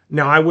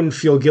 Now, I wouldn't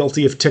feel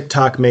guilty if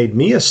TikTok made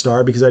me a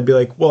star because I'd be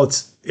like, well,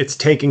 it's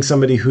taking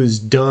somebody who's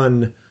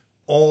done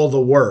all the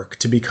work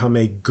to become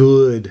a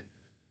good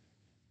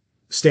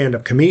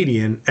stand-up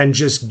comedian and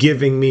just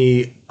giving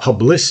me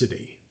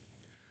publicity,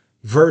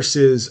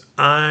 versus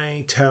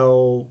I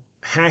tell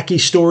hacky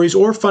stories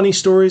or funny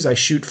stories. I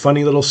shoot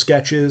funny little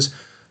sketches,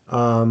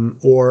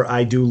 or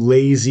I do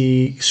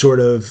lazy sort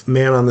of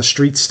man on the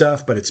street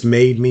stuff, but it's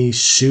made me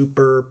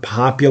super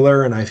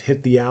popular and I've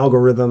hit the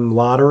algorithm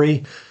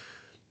lottery.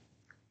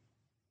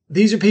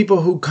 These are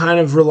people who kind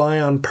of rely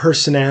on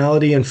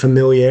personality and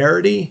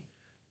familiarity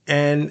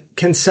and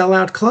can sell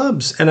out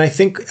clubs. And I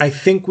think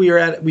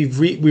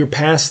we're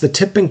past the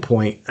tipping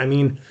point. I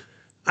mean,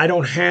 I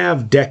don't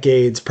have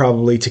decades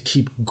probably to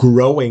keep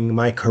growing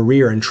my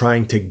career and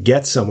trying to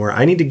get somewhere.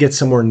 I need to get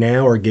somewhere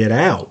now or get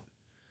out.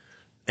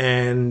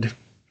 And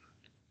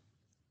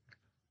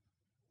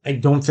I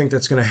don't think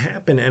that's going to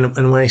happen. And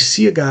when I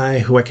see a guy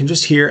who I can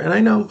just hear, and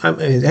I know,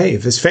 hey,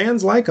 if his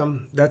fans like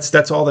him,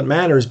 that's all that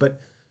matters.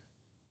 But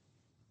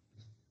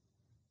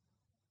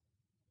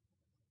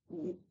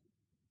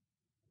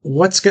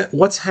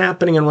what's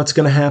happening and what's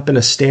going to happen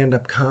to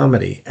stand-up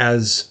comedy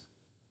as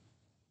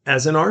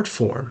an art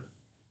form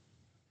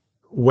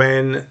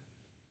when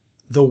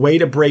the way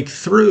to break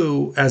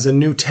through as a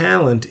new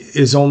talent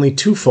is only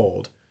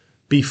twofold: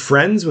 be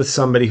friends with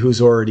somebody who's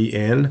already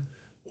in,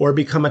 or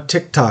become a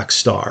TikTok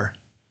star.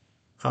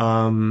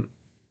 And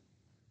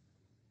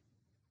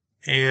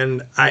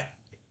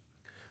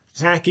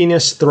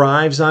hackiness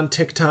thrives on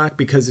TikTok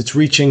because it's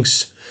reaching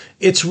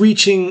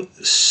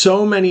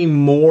so many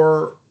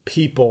more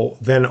people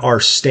than are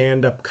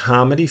stand-up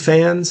comedy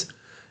fans,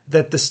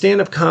 that the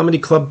stand-up comedy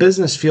club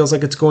business feels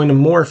like it's going to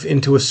morph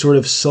into a sort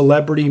of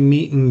celebrity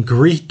meet and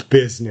greet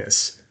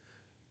business.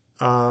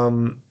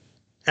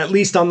 At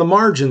least on the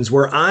margins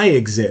where I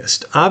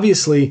exist.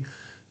 Obviously,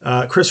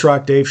 Chris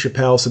Rock, Dave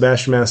Chappelle,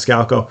 Sebastian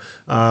Maniscalco,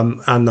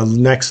 on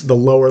the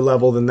lower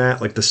level than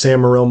that, like the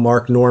Sam Morril,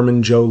 Mark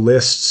Norman, Joe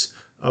Lists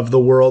of the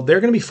world,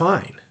 they're going to be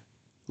fine.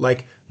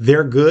 Like,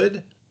 they're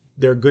good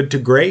to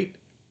great.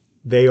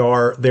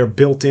 They're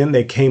built in.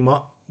 They came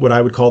up what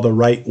I would call the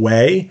right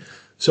way.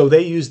 So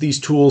they use these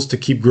tools to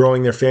keep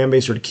growing their fan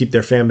base or to keep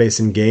their fan base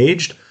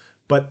engaged.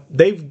 But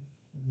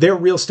they're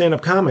real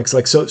stand-up comics.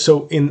 Like,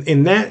 so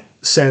in that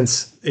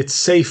sense, it's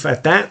safe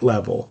at that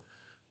level.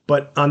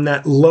 But on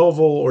that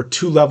level or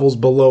two levels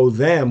below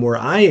them where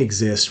I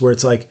exist, where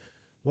it's like,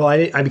 well,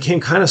 I became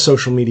kind of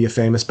social media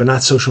famous, but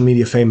not social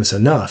media famous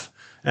enough.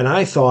 And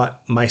I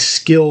thought my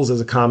skills as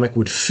a comic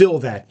would fill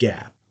that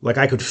gap. Like,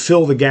 I could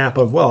fill the gap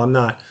of, well, I'm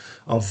not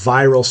a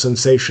viral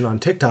sensation on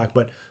TikTok,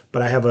 but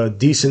I have a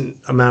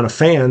decent amount of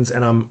fans,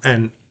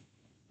 and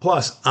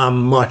plus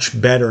I'm much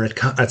better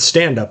at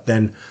stand-up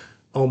than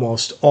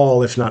almost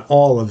all, if not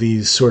all, of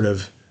these sort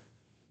of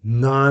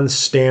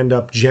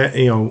non-stand-up,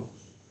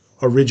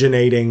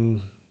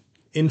 originating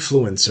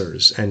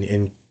influencers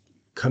and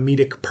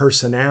comedic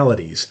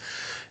personalities.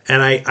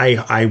 And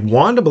I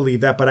want to believe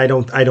that, but I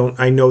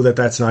know that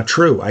that's not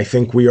true. I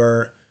think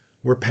we're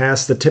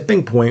past the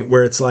tipping point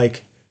where it's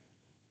like,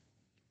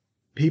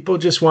 people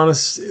just want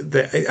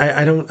to,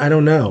 I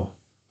don't know.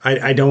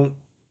 I don't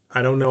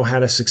know how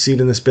to succeed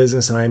in this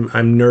business. And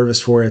I'm nervous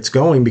for where it's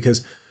going,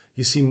 because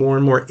you see more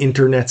and more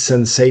internet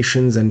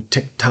sensations and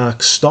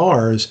TikTok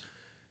stars.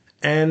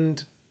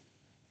 And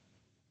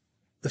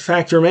the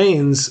fact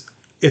remains,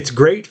 it's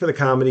great for the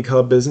comedy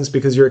club business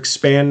because you're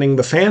expanding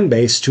the fan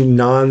base to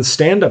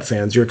non-stand-up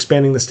fans. You're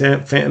expanding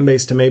the fan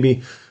base to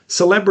maybe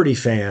celebrity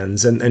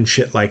fans and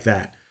shit like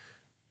that.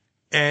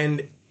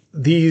 And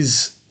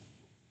these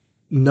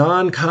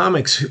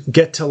non-comics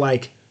get to,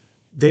 like,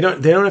 they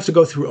don't have to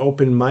go through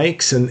open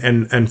mics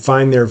and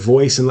find their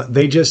voice, and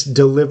they just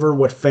deliver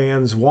what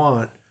fans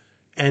want.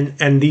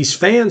 And these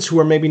fans who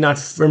are maybe not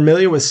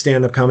familiar with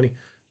stand-up comedy,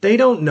 they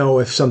don't know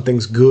if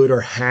something's good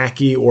or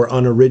hacky or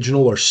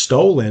unoriginal or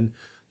stolen.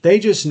 They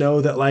just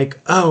know that, like,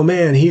 oh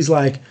man, he was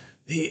fun.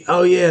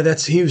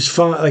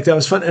 Like, that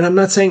was fun. And I'm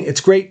not saying it's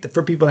great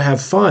for people to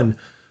have fun,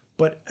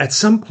 but at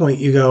some point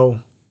you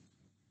go,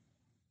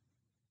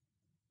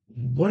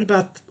 what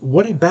about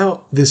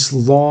this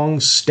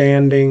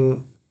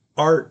long-standing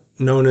art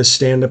known as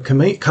stand-up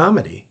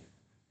comedy?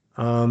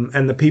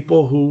 And the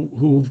people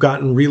who've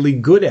gotten really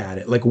good at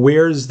it, like,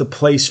 where's the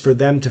place for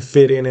them to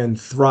fit in and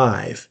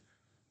thrive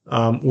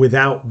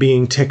without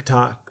being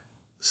TikTok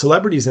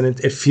celebrities? And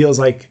it feels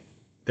like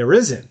there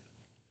isn't.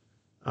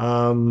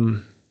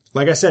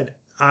 Like I said,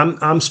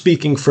 I'm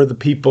speaking for the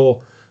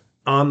people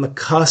on the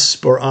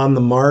cusp or on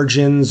the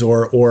margins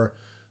or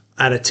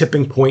at a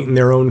tipping point in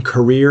their own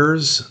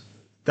careers.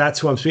 That's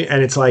who I'm speaking.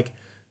 And it's like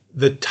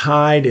the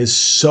tide is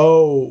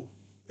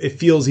it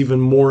feels even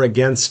more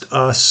against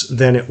us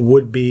than it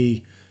would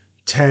be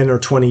 10 or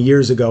 20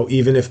 years ago,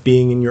 even if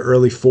being in your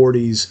early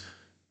 40s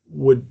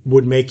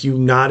would make you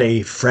not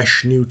a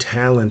fresh new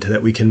talent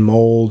that we can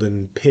mold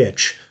and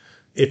pitch.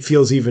 It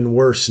feels even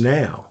worse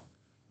now.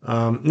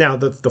 Now,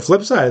 the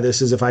flip side of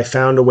this is, if I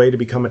found a way to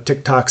become a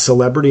TikTok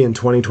celebrity in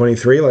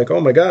 2023, like,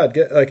 oh my God,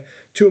 like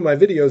 2 of my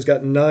videos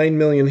got 9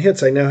 million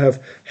hits. I now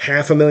have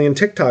 500,000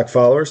 TikTok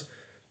followers.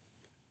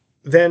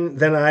 Then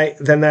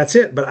that's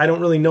it. But I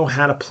don't really know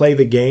how to play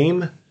the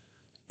game,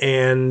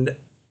 and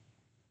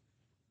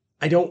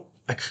I don't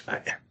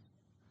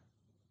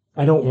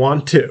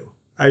want to,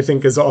 I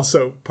think, is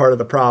also part of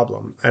the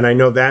problem. And I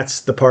know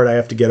that's the part I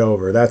have to get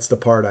over. That's the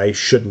part I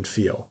shouldn't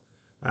feel.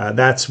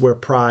 That's where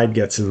pride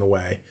gets in the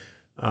way.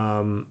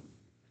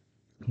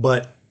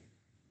 But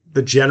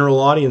the general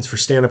audience for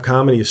stand-up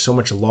comedy is so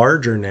much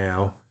larger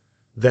now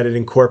that it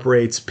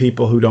incorporates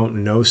people who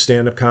don't know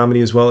stand-up comedy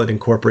as well. It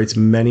incorporates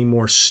many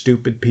more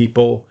stupid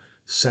people,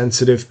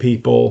 sensitive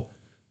people,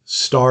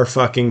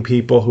 star-fucking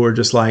people who are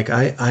just like,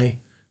 I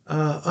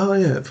Oh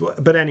yeah,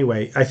 but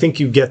anyway, I think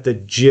you get the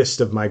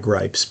gist of my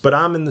gripes. But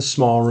I'm in the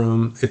small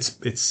room.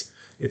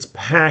 It's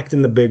packed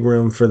in the big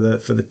room for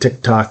the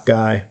TikTok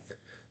guy,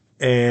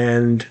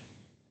 and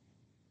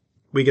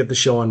we get the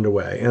show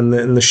underway. And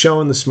the show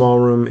in the small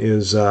room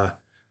is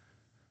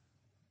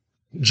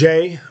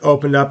Jay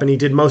opened up and he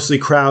did mostly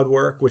crowd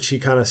work, which he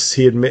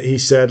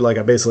said, like,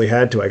 I basically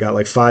had to. I got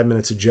like 5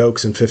 minutes of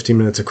jokes and 15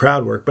 minutes of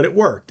crowd work, but it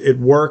worked. It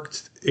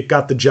worked. It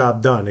got the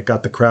job done. It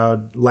got the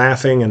crowd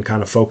laughing and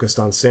kind of focused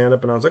on stand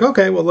up. And I was like,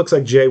 okay, well, it looks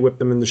like Jay whipped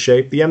them into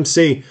shape. The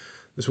MC,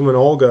 this woman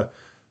Olga,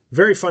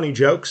 very funny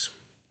jokes,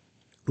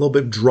 a little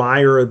bit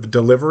drier of the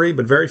delivery,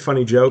 but very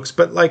funny jokes.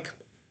 But like,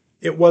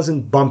 it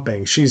wasn't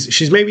bumping.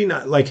 She's maybe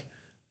not like,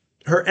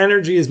 her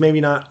energy is maybe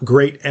not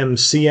great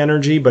MC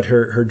energy, but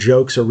her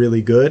jokes are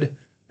really good.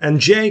 And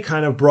Jay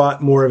kind of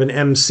brought more of an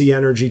MC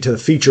energy to the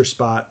feature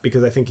spot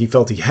because I think he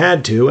felt he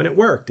had to, and it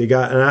worked.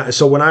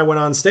 So when I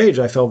went on stage,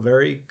 I felt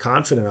very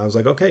confident. I was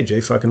like, okay,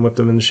 Jay fucking whipped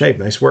him into shape.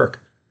 Nice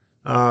work.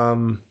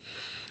 And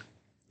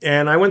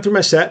I went through my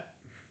set,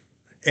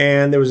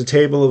 and there was a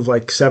table of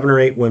like 7 or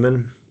 8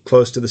 women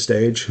close to the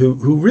stage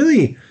who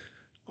really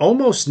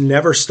almost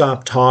never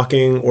stopped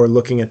talking or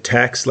looking at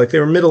text. Like, they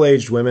were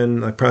middle-aged women,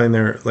 like probably in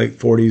their late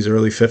 40s,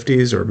 early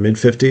 50s, or mid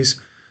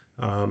 50s,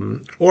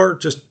 or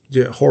just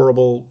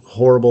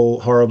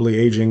horribly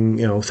aging,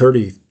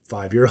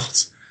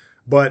 35-year-olds.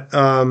 But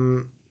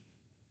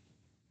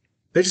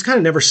they just kind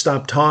of never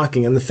stopped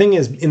talking. And the thing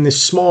is, in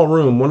this small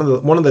room, one of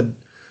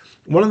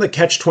the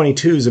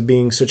catch-22s of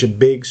being such a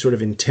big, sort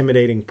of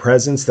intimidating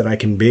presence that I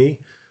can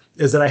be,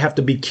 is that I have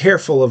to be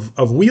careful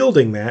of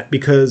wielding that,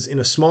 because in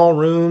a small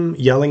room,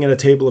 yelling at a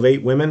table of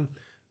 8 women,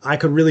 I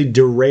could really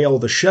derail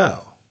the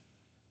show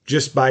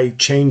just by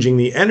changing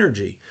the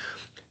energy.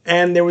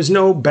 And there was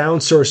no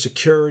bouncer or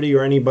security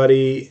or any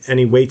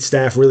wait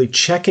staff really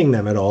checking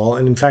them at all.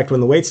 And in fact,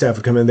 when the wait staff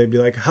would come in, they'd be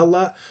like,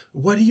 hello,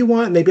 what do you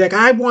want? And they'd be like,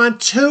 I want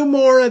 2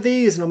 more of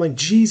these. And I'm like,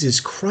 Jesus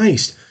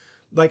Christ.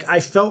 Like, I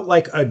felt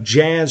like a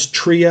jazz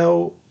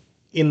trio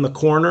in the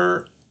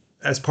corner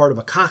as part of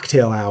a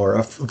cocktail hour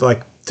of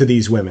like, to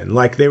these women.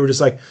 Like, they were just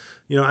like,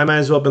 I might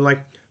as well have been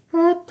like,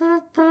 boom,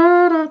 boom, boom,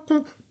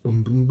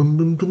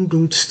 boom, boom, boom,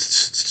 boom,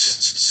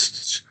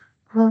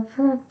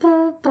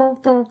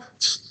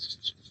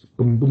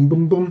 boom,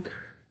 boom, boom,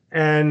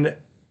 and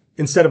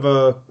instead of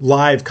a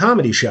live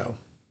comedy show.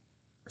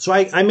 So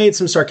I made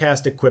some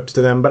sarcastic quips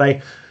to them, but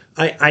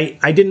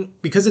I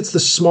didn't, because it's the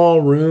small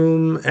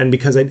room, and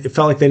because it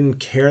felt like they didn't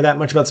care that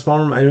much about the small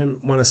room. I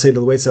didn't want to say to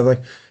the waitstaff,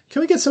 like,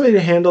 can we get somebody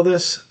to handle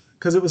this?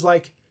 Because it was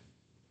like,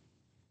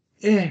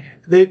 I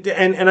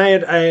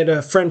had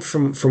a friend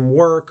from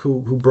work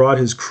who brought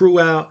his crew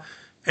out,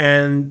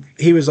 and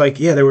he was like,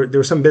 yeah, there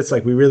were some bits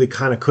like we really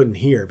kind of couldn't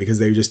hear because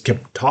they just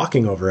kept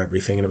talking over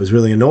everything, and it was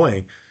really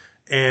annoying.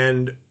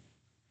 And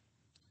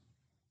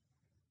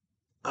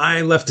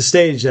I left the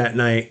stage that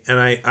night, and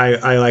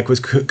I like was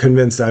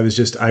convinced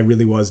I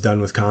really was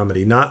done with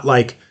comedy. Not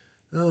like,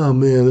 oh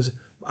man,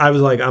 I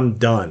was like, I'm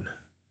done.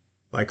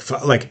 Like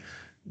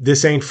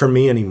this ain't for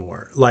me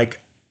anymore.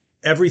 Like,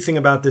 everything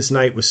about this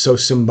night was so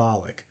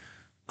symbolic.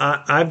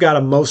 I've got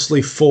a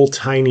mostly full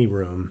tiny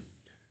room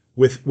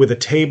with a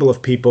table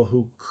of people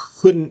who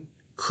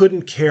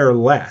couldn't care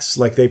less.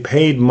 Like, they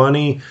paid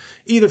money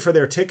either for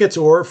their tickets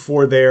or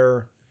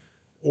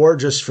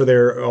just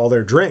for all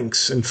their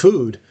drinks and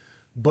food,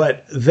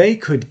 but they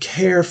could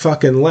care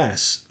fucking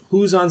less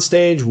who's on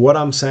stage, what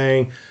I'm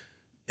saying.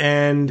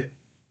 And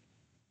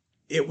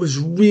it was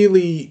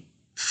really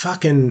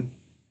fucking,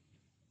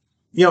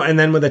 and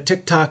then with a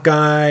TikTok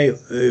guy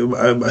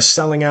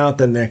selling out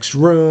the next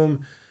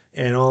room,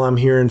 and all I'm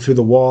hearing through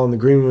the wall in the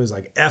green room is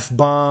like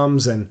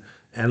F-bombs and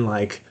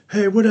like,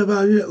 hey, what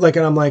about you? Like,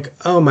 and I'm like,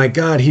 oh my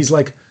God, he's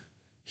like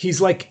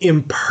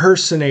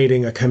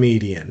impersonating a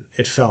comedian.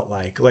 It felt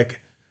like,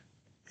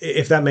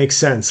 if that makes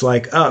sense,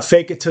 like,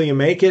 fake it till you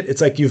make it.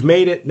 It's like, you've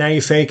made it, now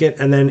you fake it.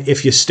 And then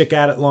if you stick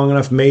at it long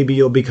enough, maybe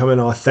you'll become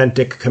an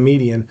authentic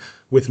comedian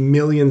with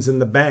millions in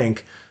the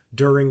bank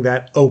during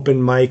that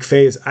open mic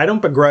phase. I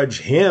don't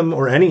begrudge him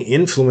or any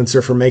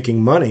influencer for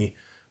making money,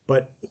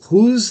 but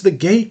who's the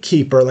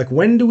gatekeeper? Like,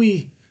 when do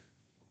we,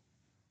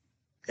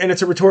 and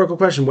it's a rhetorical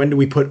question, when do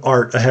we put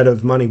art ahead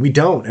of money? We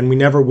don't, and we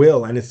never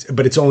will,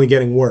 but it's only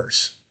getting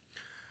worse.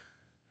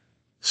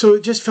 So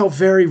it just felt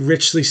very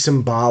richly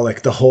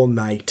symbolic the whole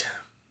night.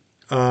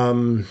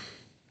 And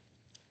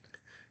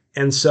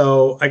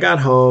so I got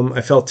home,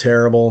 I felt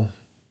terrible.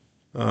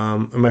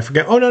 Am I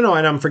forgetting? Oh, no.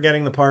 And I'm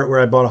forgetting the part where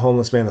I bought a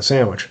homeless man a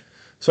sandwich.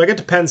 So I get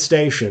to Penn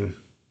Station,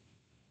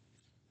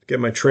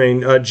 get my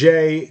train.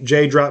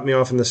 Jay dropped me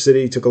off in the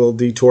city, took a little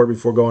detour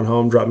before going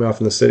home, dropped me off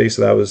in the city.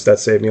 So that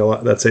saved me a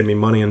lot. That saved me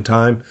money and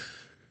time.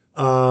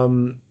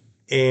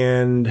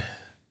 And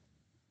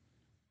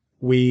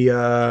we,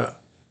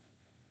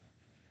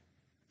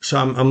 so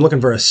I'm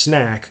looking for a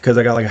snack because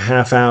I got like a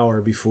half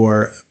hour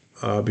before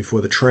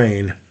the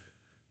train,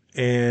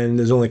 and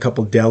there's only a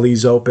couple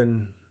delis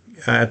open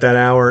at that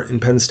hour in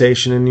Penn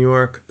Station in New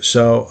York.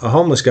 So a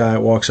homeless guy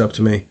walks up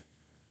to me,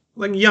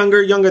 like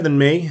younger than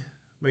me,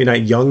 maybe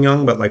not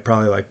young, but like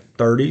probably like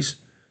 30s.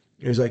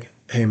 He was like,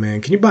 hey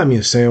man, can you buy me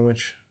a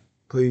sandwich,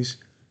 please?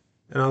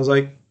 And I was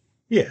like,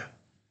 yeah,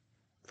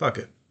 fuck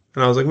it.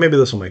 And I was like, maybe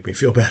this will make me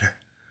feel better.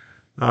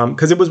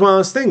 Because it was one of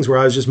those things where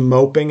I was just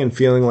moping and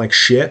feeling like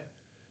shit.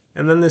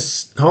 And then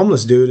this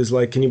homeless dude is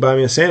like, can you buy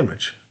me a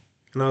sandwich?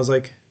 And I was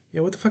like, yeah,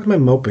 what the fuck am I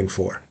moping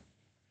for?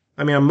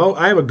 I mean,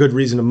 I have a good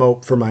reason to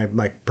mope for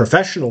my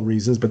professional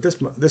reasons, but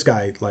this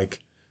guy,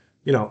 like,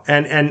 you know,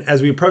 and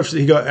as we approached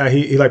it,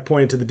 he like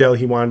pointed to the deli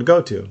he wanted to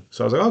go to.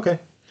 So I was like, okay.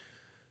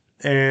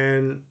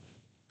 And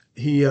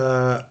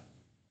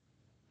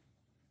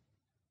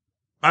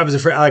I was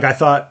afraid, like, I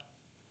thought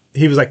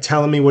he was like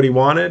telling me what he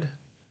wanted.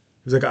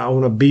 He was like, I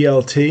want a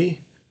BLT.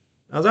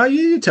 I was like,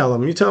 you tell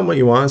him what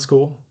you want. It's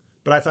cool.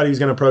 But I thought he was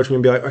going to approach me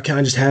and be like, oh, can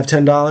I just have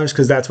 $10?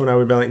 Because that's when I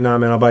would be like, nah,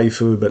 man, I'll buy you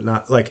food, but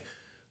not like,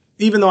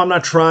 even though I'm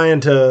not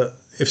trying to,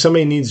 if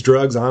somebody needs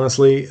drugs,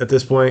 honestly, at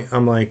this point,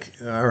 I'm like,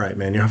 all right,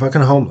 man, you're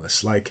fucking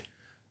homeless. Like,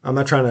 I'm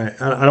not trying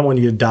to, I don't want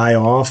you to die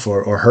off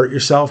or hurt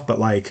yourself, but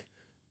like,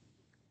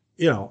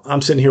 you know,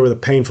 I'm sitting here with a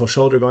painful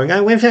shoulder going,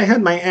 I wish I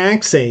had my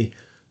Axie.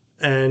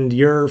 And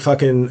you're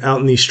fucking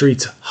out in these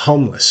streets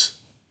homeless.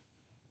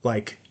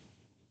 Like,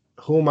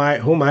 who am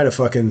I to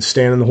fucking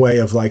stand in the way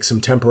of like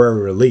some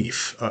temporary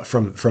relief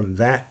from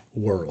that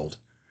world?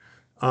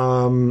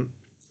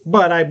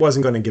 But I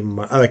wasn't going to give him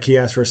like, he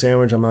asked for a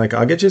sandwich. I'm like,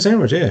 I'll get you a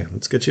sandwich. Yeah,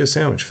 let's get you a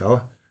sandwich,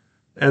 fella.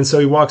 And so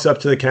he walks up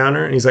to the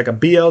counter and he's like, a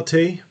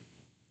BLT,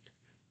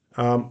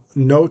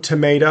 no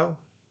tomato,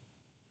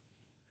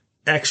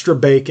 extra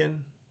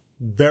bacon,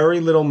 very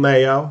little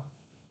mayo,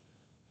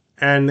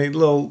 and the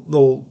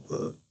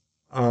little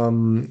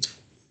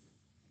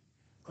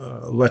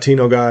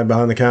Latino guy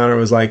behind the counter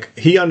was like,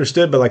 he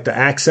understood, but like the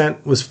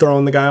accent was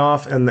throwing the guy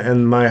off,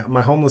 and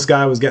my homeless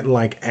guy was getting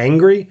like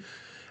angry.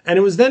 And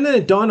it was then that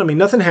it dawned on me,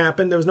 nothing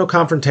happened. There was no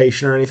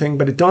confrontation or anything,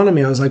 but it dawned on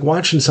me. I was like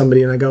watching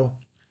somebody and I go,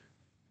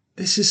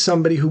 this is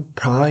somebody who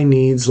probably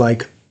needs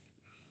like,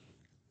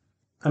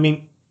 I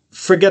mean,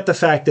 forget the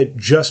fact that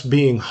just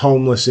being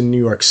homeless in New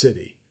York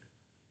City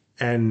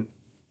and,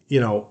 you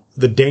know,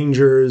 the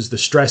dangers, the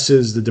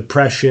stresses, the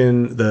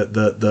depression,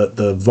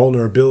 the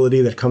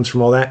vulnerability that comes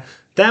from all that,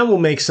 that will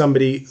make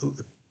somebody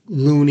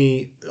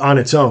loony on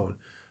its own.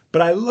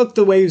 But I looked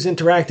the way he was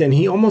interacting, and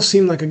he almost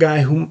seemed like a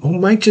guy who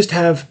might just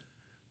have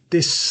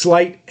this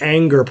slight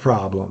anger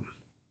problem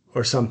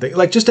or something.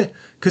 Like just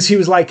because he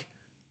was like,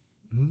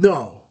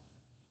 no,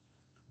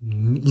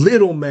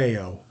 little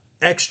mayo,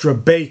 extra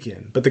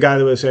bacon. But the guy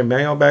that was saying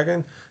mayo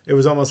bacon, it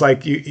was almost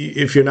like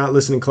if you're not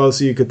listening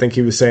closely, you could think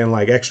he was saying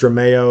like extra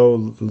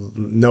mayo,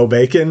 no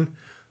bacon.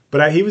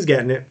 But he was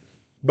getting it.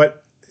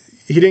 But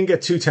he didn't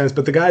get too tense.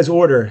 But the guy's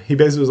order, he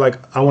basically was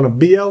like, I want a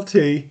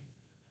BLT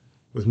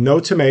with no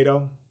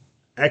tomato,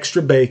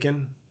 extra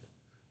bacon,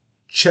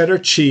 cheddar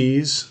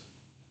cheese,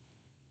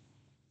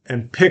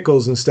 and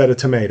pickles instead of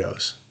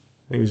tomatoes.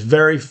 And he was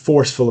very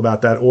forceful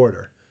about that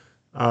order.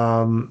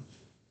 And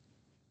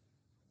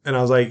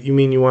I was like, you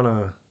mean you want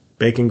a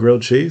bacon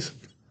grilled cheese?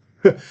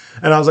 And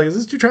I was like, is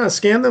this you trying to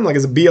scam them? Like,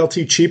 is a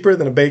BLT cheaper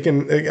than a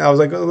bacon? I was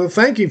like, well,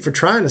 thank you for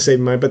trying to save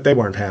money, but they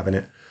weren't having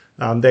it.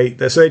 So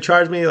they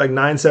charged me like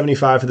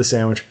 $9.75 for the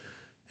sandwich.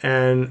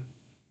 And,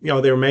 you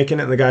know, they were making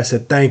it, and the guy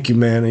said, thank you,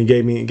 man. And he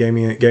gave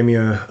me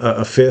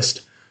a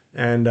fist.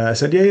 And I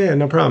said, yeah,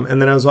 no problem.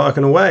 And then I was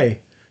walking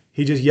away.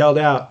 He just yelled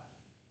out,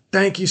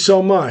 thank you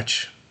so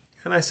much.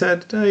 And I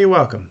said, oh, you're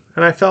welcome.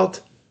 And I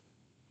felt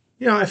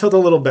a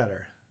little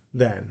better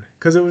then.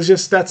 Because it was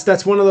just,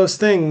 that's one of those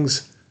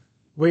things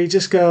where you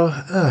just go,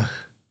 ugh,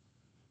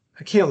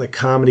 I can't let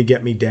comedy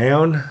get me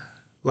down.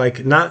 Like,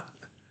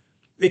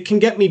 it can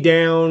get me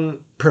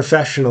down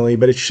professionally,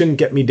 but it shouldn't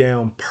get me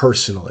down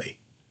personally.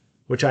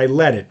 Which I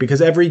let it, because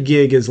every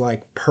gig is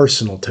like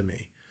personal to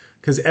me.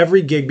 Because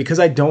every gig, because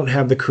I don't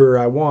have the career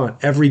I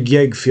want, every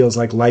gig feels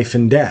like life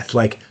and death.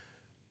 Like,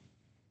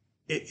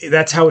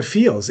 that's how it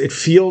feels. It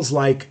feels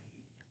like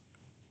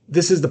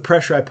this is the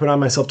pressure I put on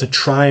myself to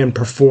try and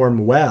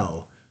perform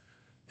well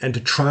and to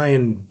try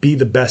and be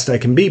the best I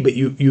can be. But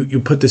you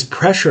put this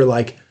pressure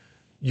like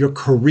your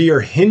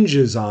career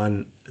hinges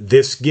on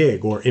this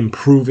gig or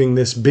improving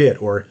this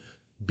bit or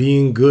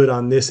being good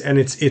on this. And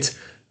it's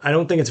I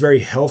don't think it's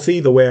very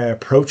healthy the way I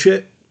approach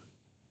it.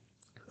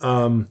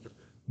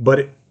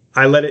 But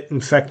I let it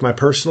infect my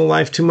personal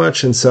life too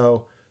much. And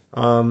so,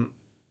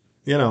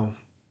 you know,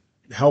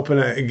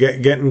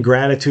 getting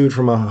gratitude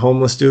from a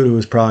homeless dude who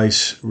was probably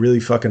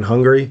really fucking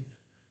hungry,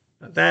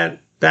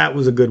 that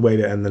was a good way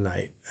to end the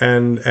night.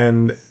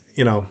 And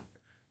you know,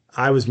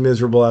 I was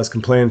miserable. I was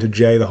complaining to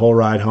Jay the whole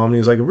ride home. And he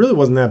was like, it really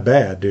wasn't that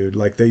bad, dude.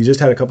 Like, they just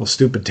had a couple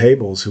stupid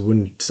tables who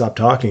wouldn't stop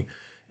talking.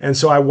 And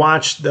so I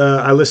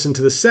listened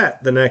to the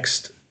set the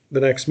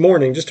next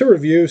morning just to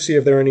review, see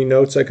if there are any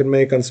notes I could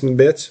make on some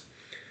bits.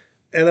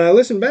 And I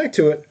listened back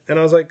to it and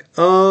I was like,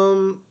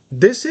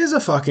 this is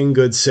a fucking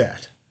good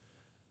set.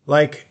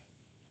 Like,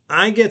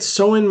 I get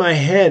so in my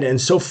head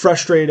and so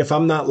frustrated if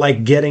I'm not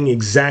like getting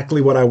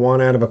exactly what I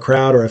want out of a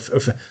crowd, or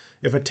if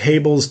a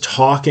table's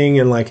talking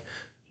and like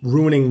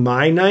ruining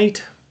my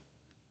night.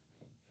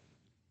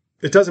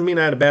 it doesn't mean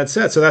I had a bad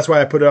set. So that's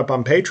why I put it up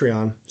on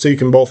Patreon, so you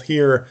can both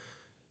hear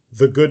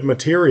the good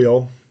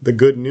material, the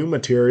good new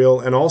material,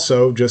 and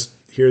also just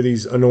hear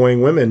these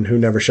annoying women who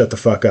never shut the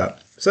fuck up.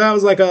 So that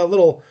was like a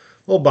little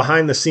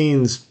behind the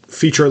scenes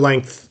feature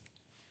length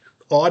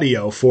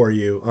audio for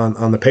you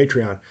on the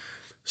Patreon.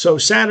 So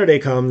Saturday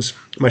comes,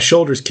 my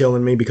shoulder's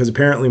killing me because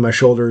apparently my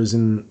shoulder is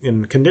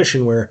in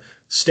condition where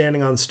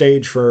standing on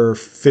stage for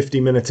 50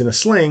 minutes in a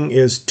sling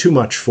is too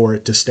much for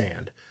it to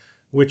stand,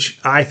 which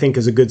I think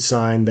is a good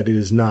sign that it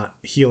is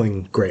not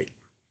healing great.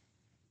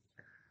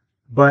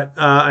 But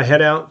I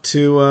head out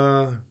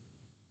to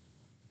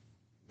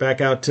back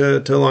out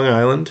to Long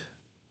Island,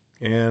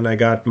 and I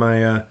got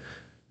my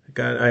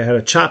I had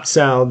a chopped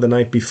salad the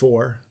night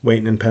before,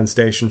 waiting in Penn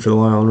Station for the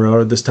Long Island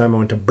Railroad. This time I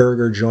went to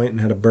Burger Joint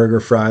and had a burger,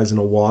 fries, and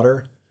a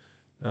water,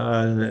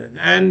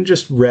 and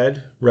just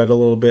read a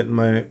little bit in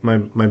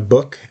my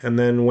book, and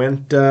then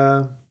went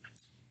to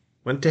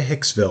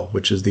Hicksville,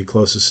 which is the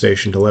closest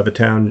station to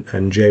Levittown,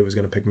 and Jay was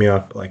going to pick me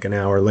up like an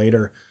hour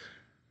later.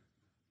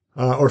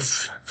 What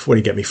do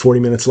you get me, 40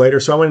 minutes later?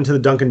 So I went into the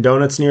Dunkin'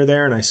 Donuts near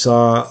there, and I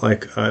saw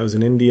it was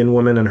an Indian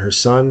woman and her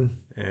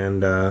son,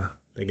 and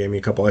they gave me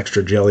a couple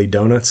extra jelly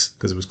donuts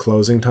because it was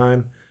closing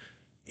time.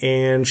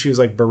 And she was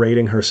like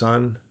berating her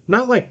son,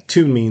 not like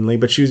too meanly,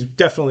 but she was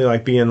definitely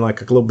like being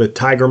like a little bit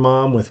tiger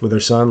mom with her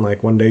son.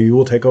 Like, one day you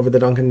will take over the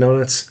Dunkin'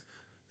 Donuts,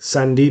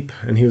 Sandeep.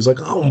 And he was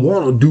like, I don't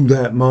want to do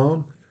that,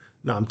 Mom.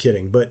 No, I'm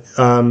kidding. But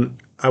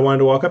I wanted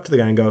to walk up to the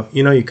guy and go,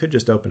 you could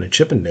just open a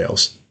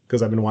Chippendales,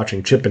 because I've been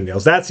watching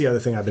Chippendales. That's the other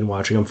thing I've been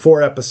watching. I'm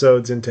 4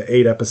 episodes into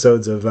 8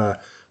 episodes of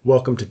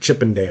Welcome to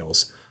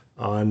Chippendales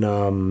on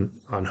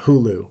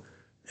Hulu.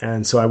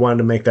 And so I wanted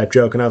to make that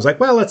joke. And I was like,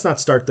 well, let's not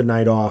start the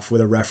night off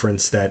with a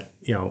reference that,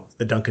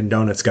 the Dunkin'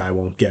 Donuts guy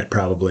won't get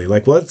probably.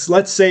 Like,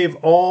 let's save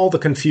all the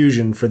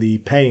confusion for the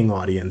paying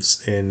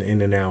audience in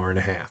an hour and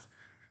a half.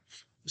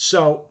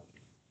 So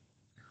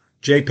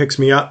Jay picks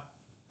me up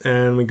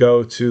and we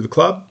go to the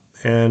club.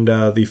 And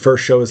the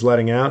first show is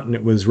letting out. And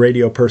it was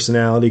radio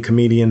personality,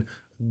 comedian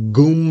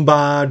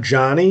Goomba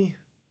Johnny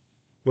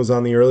was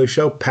on the early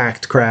show.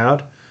 Packed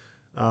crowd.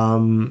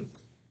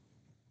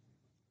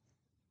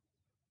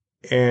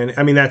 And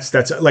I mean, that's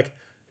like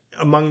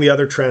among the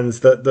other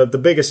trends, the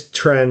biggest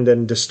trend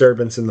and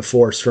disturbance in the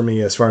force for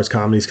me as far as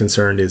comedy is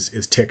concerned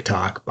is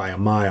TikTok by a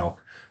mile.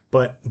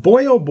 But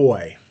boy, oh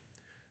boy,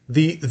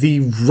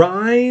 the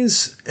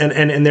rise and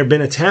there have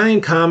been Italian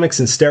comics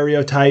and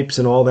stereotypes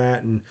and all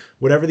that, and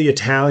whatever the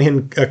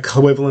Italian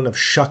equivalent of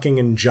shucking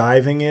and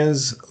jiving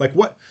is, like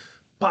what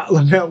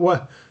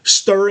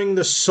stirring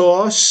the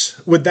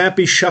sauce, would that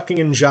be shucking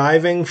and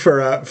jiving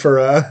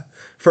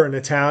for an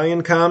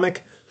Italian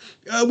comic?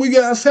 We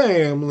got a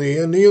family,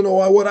 and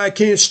what I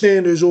can't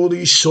stand is all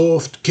these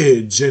soft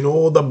kids and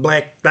all the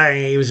Black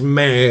Lives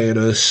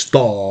Matter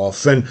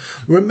stuff. And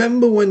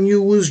remember when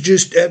you was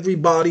just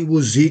everybody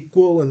was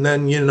equal, and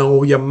then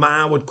your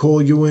ma would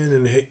call you in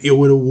and hit you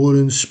with a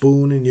wooden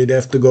spoon, and you'd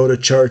have to go to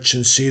church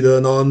and see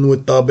the nun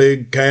with the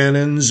big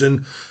cannons.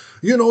 And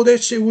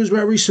it was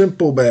very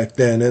simple back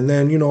then. And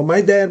then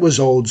my dad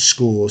was old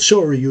school.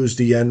 Sure, he used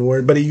the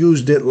N-word, but he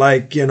used it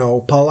like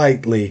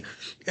politely.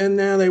 And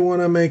now they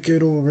want to make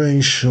it all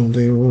racial.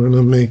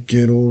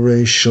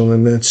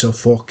 And that's a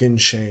fucking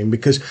shame,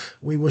 because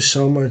we were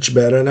so much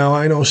better. Now,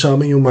 I know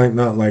some of you might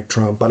not like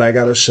Trump, but I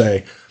gotta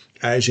say,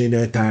 as an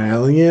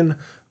Italian,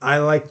 I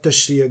like to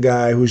see a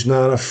guy who's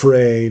not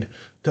afraid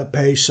to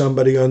pay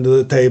somebody under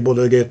the table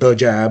to get the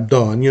job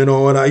done. You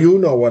know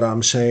what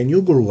I'm saying.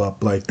 You grew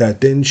up like that,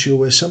 didn't you?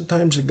 Where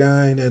sometimes a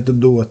guy had to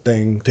do a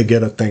thing to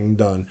get a thing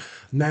done.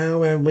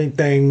 Now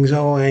everything's,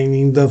 I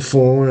need the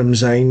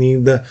forms,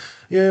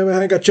 yeah,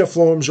 I got your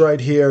forms right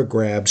here,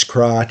 grabs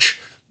crotch.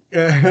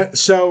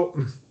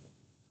 So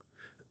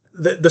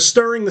the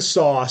stirring the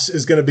sauce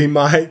is going to be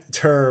my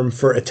term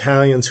for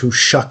Italians who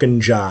shuck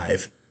and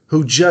jive,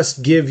 who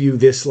just give you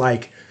this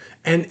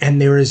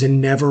and there is a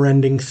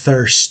never-ending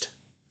thirst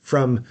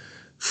from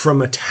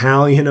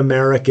Italian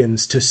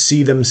Americans to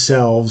see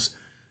themselves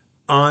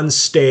on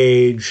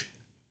stage.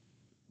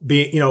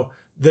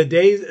 The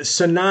days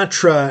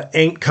Sinatra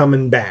ain't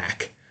coming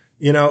back.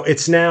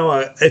 It's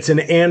now it's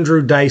an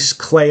Andrew Dice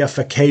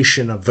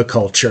Clayification of the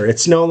culture.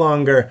 It's no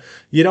longer,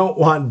 you don't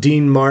want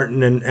Dean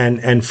Martin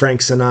and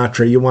Frank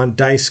Sinatra. You want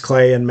Dice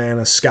Clay and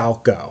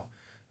Maniscalco.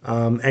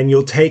 And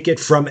you'll take it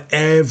from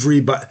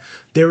everybody.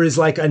 There is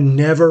like a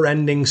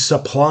never-ending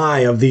supply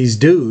of these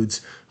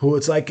dudes who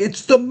it's like,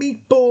 it's the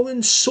meatball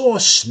and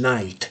sauce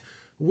night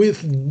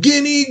with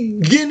Guinea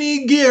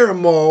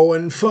Guillermo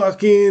and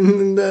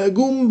fucking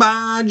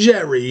Goomba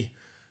Jerry.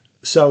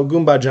 So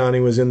Goomba Johnny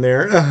was in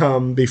there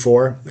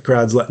before the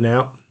crowd's letting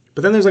out.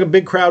 But then there's like a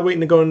big crowd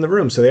waiting to go in the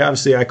room. So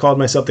I called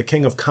myself the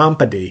king of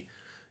compedy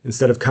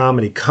instead of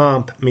comedy.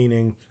 Comp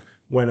meaning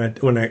when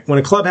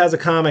a club has a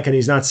comic and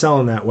he's not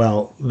selling that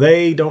well,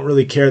 they don't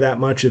really care that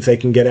much if they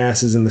can get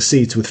asses in the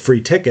seats with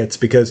free tickets,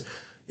 because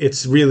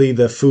it's really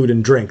the food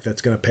and drink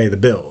that's going to pay the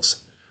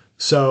bills.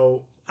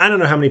 So I don't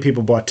know how many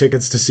people bought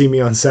tickets to see me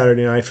on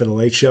Saturday night for the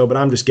Late Show, but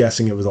I'm just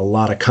guessing it was a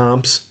lot of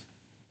comps.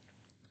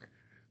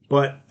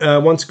 But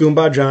once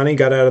Goomba Johnny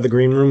got out of the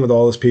green room with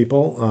all his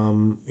people,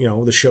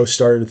 the show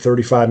started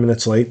 35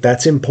 minutes late.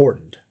 That's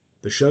important.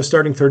 The show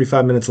starting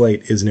 35 minutes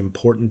late is an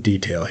important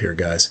detail here,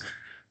 guys.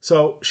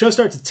 So show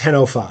starts at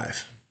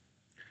 10:05.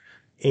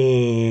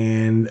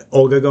 And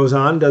Olga goes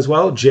on, does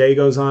well. Jay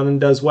goes on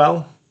and does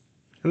well.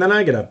 And then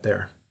I get up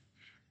there.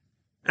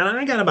 And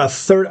I got about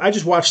 30. I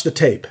just watched the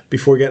tape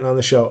before getting on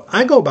the show.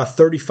 I go about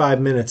 35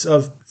 minutes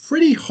of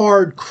pretty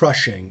hard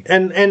crushing.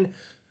 And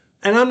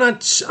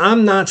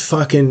I'm not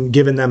fucking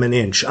giving them an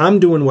inch. I'm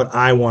doing what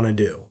I want to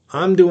do.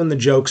 I'm doing the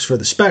jokes for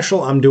the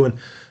special. I'm doing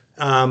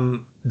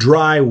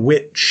dry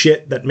wit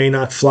shit that may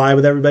not fly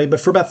with everybody.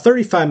 But for about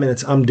 35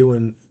 minutes, I'm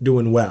doing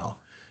well.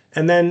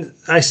 And then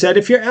I said,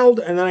 if you're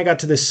elder, and then I got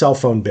to this cell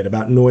phone bit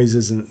about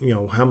noises and,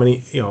 how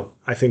many,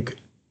 I think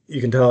you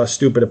can tell how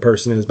stupid a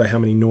person is by how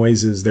many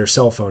noises their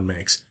cell phone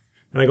makes.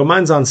 And I go,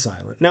 mine's on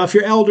silent. Now, if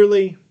you're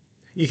elderly,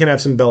 you can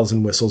have some bells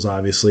and whistles,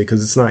 obviously,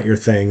 because it's not your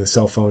thing. The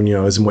cell phone,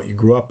 isn't what you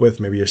grew up with.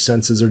 Maybe your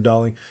senses are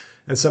dulling.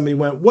 And somebody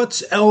went,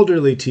 what's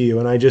elderly to you?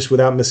 And I just,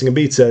 without missing a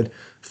beat, said,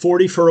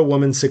 40 for a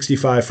woman,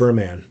 65 for a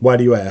man. Why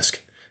do you ask?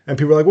 And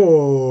people were like,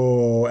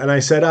 whoa. And I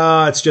said,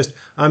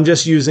 I'm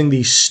just using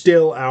the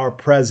still our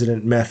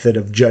president method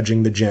of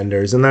judging the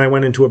genders. And then I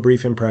went into a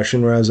brief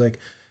impression where I was like,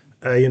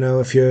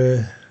 if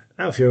you're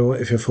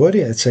 40,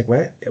 it's like,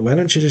 why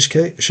don't you just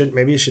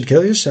maybe you should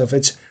kill yourself.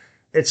 It's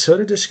sort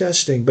of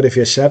disgusting. But if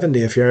you're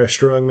 70, if you're a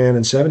strong man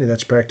in 70,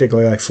 that's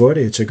practically like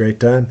 40. It's a great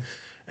time.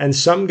 And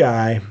some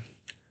guy,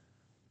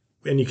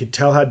 and you could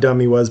tell how dumb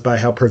he was by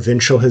how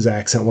provincial his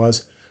accent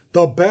was,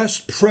 the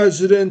best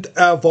president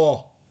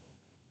ever.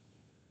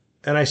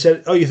 And I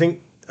said, oh, you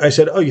think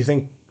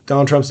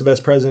Donald Trump's the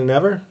best president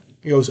ever?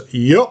 He goes,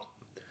 yep.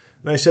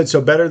 And I said,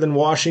 so better than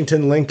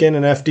Washington, Lincoln,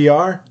 and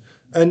FDR?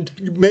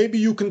 And maybe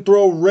you can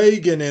throw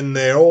Reagan in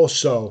there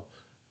also.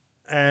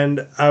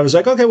 And I was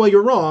like, okay, well,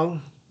 you're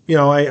wrong.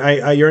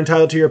 You're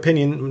entitled to your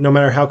opinion, no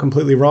matter how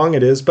completely wrong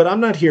it is. But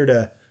I'm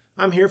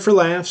here for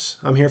laughs.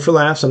 I'm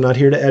not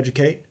here to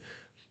educate.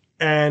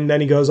 And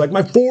then he goes like,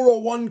 my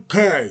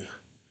 401k.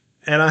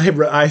 And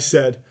I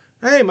said,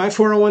 hey, my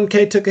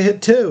 401k took a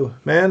hit too,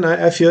 man.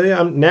 I feel you.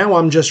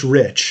 I'm just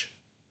rich.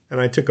 And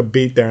I took a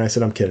beat there and I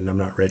said, I'm kidding. I'm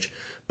not rich.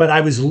 But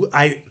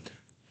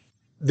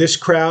this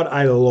crowd,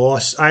 I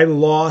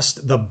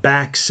lost the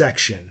back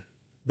section.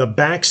 The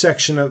back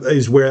section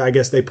is where I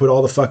guess they put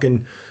all the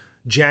fucking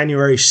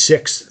January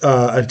 6th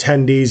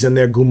attendees and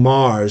their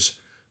gumars.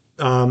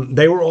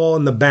 They were all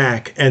in the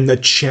back and the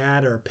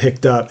chatter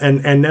picked up.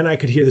 And then I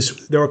could hear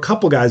this. There were a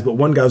couple guys, but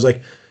one guy was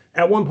like,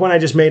 at one point I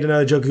just made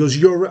another joke. He goes,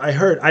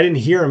 I didn't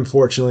hear him,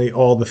 fortunately,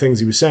 all the things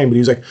he was saying, but he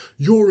was like,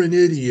 you're an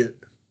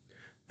idiot.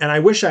 And I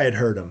wish I had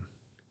heard him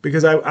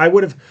because I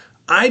would have,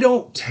 I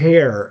don't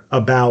care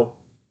about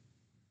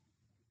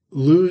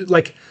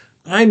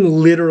I'm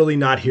literally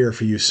not here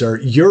for you, sir.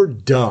 You're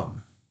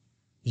dumb.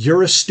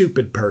 You're a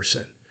stupid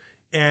person.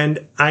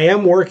 And I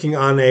am working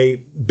on a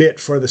bit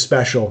for the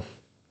special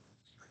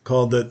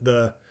called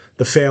the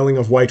Failing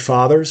of White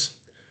Fathers.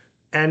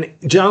 And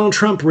Donald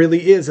Trump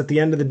really is, at the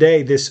end of the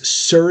day, this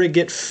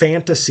surrogate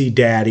fantasy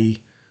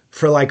daddy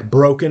for like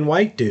broken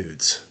white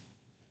dudes.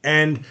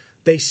 And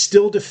they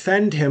still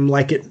defend him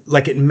like it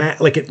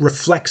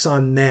reflects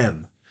on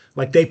them.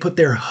 Like they put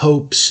their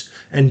hopes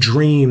and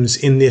dreams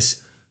in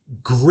this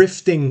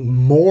grifting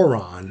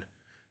moron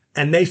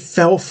and they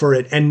fell for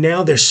it. And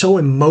now they're so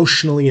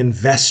emotionally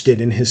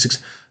invested in his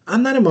success.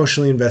 I'm not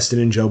emotionally invested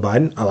in Joe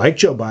Biden. I like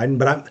Joe Biden,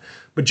 but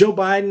Joe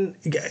Biden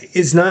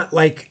is not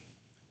like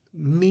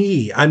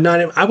me.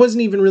 I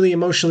wasn't even really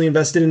emotionally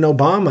invested in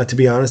Obama, to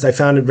be honest. I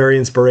found it very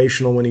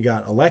inspirational when he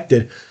got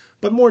elected,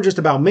 but more just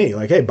about me.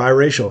 Like, hey,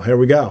 biracial. Here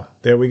we go.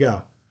 There we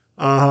go.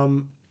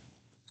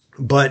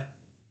 But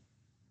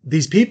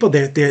these people,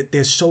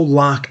 they're so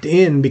locked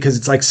in because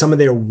it's like some of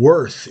their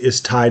worth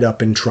is tied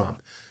up in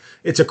Trump.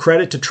 It's a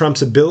credit to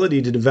Trump's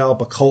ability to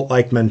develop a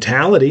cult-like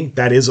mentality.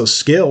 That is a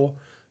skill,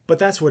 but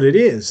that's what it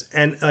is.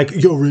 And like,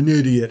 you're an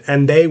idiot.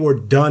 And they were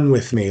done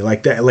with me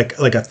like that. Like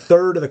a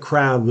third of the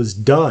crowd was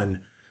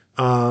done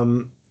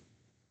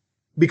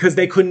because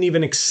they couldn't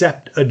even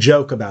accept a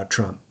joke about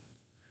Trump.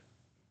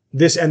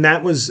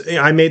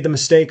 I made the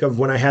mistake of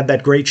when I had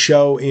that great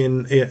show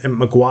in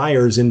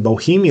McGuire's in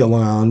Bohemia,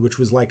 Long Island, which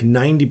was like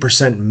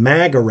 90%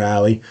 MAGA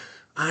rally.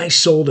 I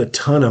sold a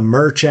ton of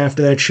merch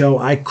after that show.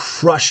 I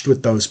crushed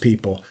with those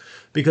people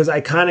because I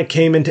kind of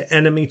came into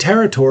enemy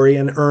territory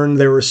and earned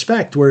their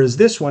respect. Whereas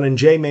this one, and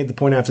Jay made the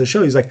point after the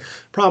show, he's like,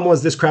 problem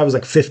was this crowd was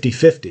like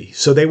 50-50.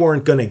 So they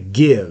weren't going to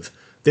give.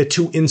 They're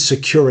too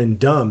insecure and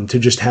dumb to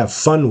just have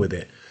fun with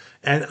it.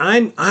 And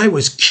I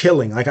was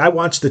killing. Like I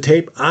watched the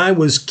tape. I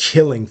was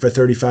killing for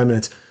 35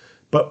 minutes,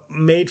 but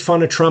made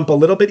fun of Trump a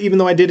little bit, even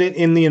though I did it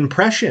in the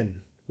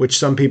impression, which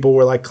some people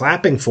were like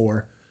clapping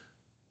for.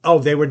 Oh,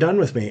 they were done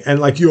with me. And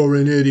like, you're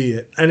an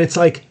idiot. And it's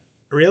like,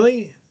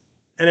 really?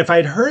 And if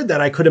I'd heard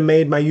that, I could have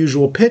made my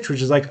usual pitch,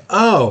 which is like,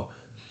 oh,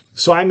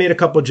 so I made a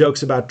couple of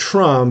jokes about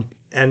Trump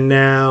and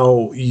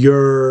now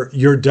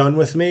you're done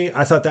with me.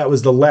 I thought that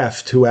was the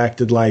left who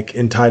acted like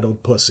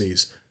entitled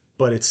pussies.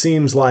 But it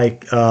seems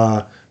like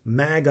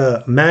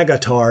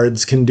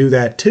MAGA-tards can do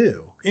that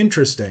too.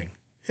 Interesting.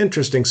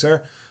 Interesting,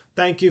 sir.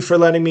 Thank you for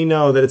letting me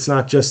know that it's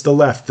not just the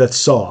left that's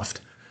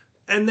soft.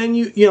 And then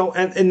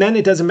and then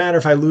it doesn't matter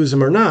if I lose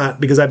them or not,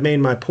 because I've made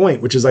my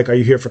point, which is like, are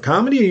you here for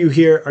comedy?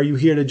 Are you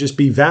here to just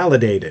be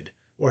validated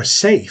or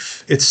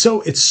safe? It's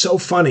so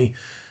funny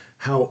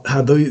how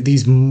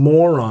these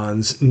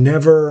morons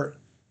never.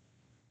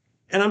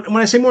 And when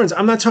I say morons,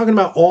 I'm not talking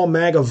about all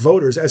MAGA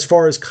voters as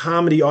far as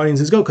comedy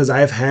audiences go, because I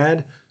have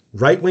had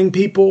right-wing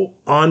people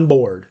on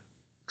board,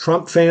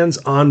 Trump fans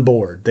on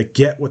board, that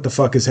get what the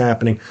fuck is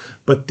happening.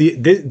 But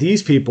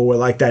these people were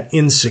like that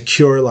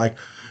insecure, like,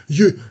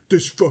 yeah,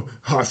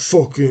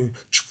 fucking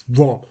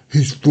Trump,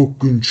 he's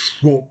fucking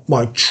Trump,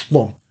 my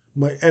Trump.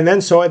 And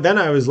then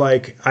I was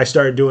like, I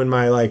started doing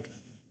my like,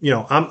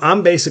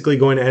 I'm basically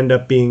going to end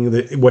up being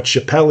what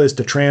Chappelle is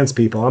to trans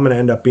people. I'm going to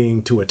end up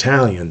being to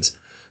Italians.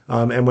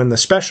 And when the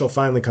special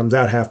finally comes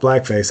out, half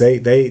blackface,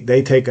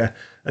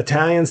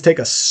 Italians take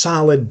a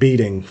solid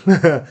beating.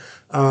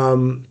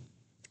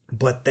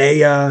 But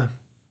then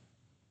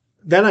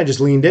I just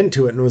leaned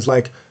into it and was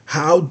like,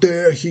 how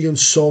dare he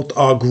insult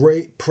our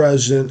great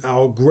president,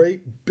 our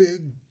great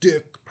big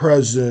dick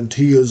president.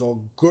 He is a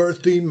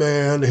girthy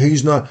man.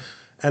 He's not.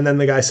 And then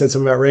the guy said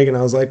something about Reagan.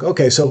 I was like,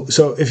 okay, so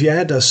if you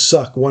had to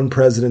suck one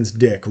president's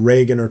dick,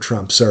 Reagan or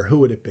Trump, sir, who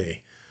would it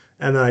be?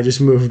 And then I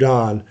just moved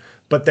on.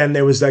 But then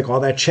there was like all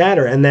that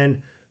chatter. And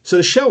then, so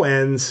the show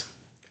ends.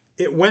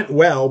 It went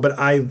well, but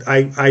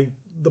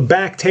the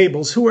back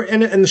tables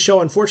and the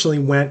show unfortunately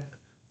went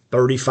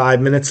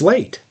 35 minutes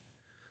late.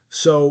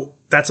 So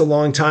that's a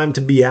long time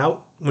to be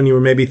out when you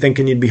were maybe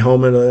thinking you'd be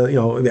home at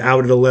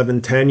out at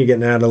 11:10, you're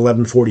getting out at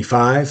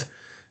 11:45.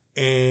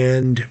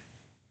 And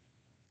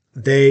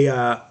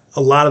a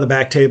lot of the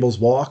back tables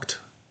walked.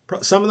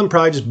 Some of them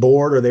probably just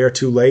bored or they're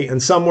too late.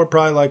 And some were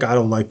probably like, I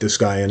don't like this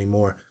guy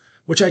anymore,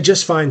 which I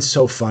just find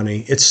so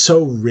funny. It's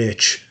so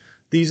rich.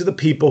 These are the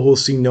people who'll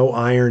see no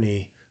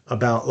irony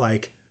about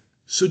like,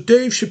 so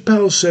Dave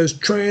Chappelle says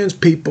trans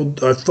people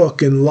are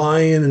fucking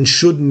lying and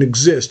shouldn't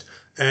exist.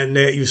 And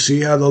you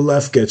see how the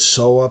left gets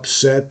so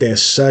upset. They're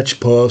such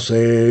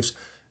pussies.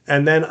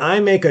 And then I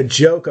make a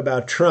joke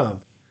about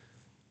Trump.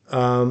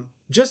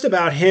 Just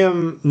about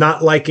him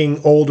not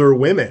liking older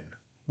women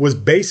was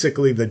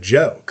basically the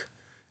joke.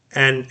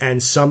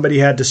 And somebody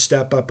had to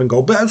step up and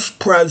go, best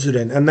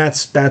president. And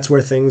that's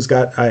where things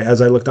got,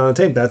 as I looked on the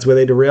tape, that's where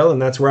they derailed.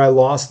 And that's where I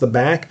lost the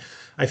back.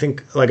 I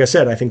think, like I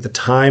said, I think the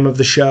time of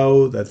the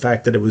show, the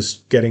fact that it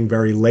was getting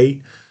very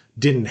late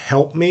didn't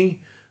help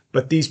me.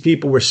 But these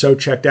people were so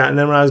checked out. And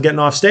then when I was getting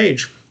off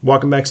stage,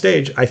 walking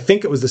backstage, I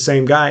think it was the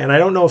same guy. And I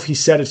don't know if he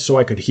said it so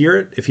I could hear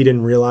it, if he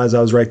didn't realize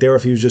I was right there,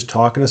 if he was just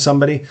talking to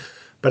somebody.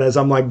 But as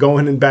I'm like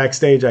going in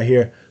backstage, I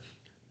hear,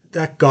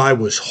 that guy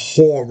was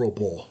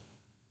horrible.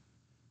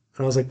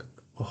 And I was like,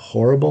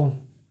 horrible?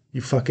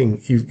 You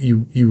fucking,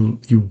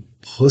 you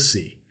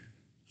pussy.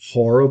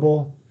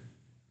 Horrible?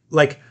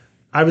 Like,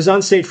 I was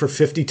on stage for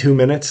 52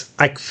 minutes.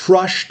 I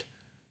crushed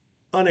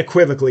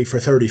unequivocally for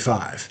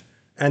 35.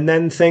 And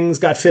then things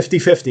got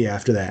 50-50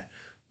 after that.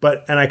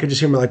 And I could just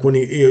hear him like when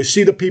you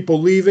see the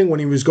people leaving when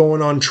he was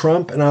going on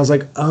Trump. And I was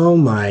like, oh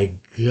my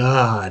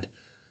God,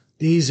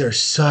 these are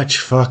such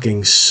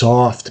fucking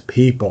soft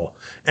people.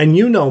 And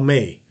you know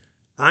me.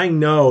 I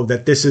know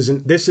that this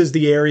is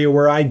the area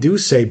where I do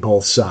say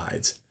both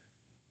sides.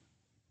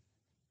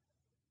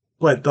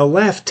 But the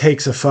left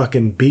takes a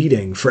fucking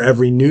beating for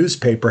every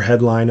newspaper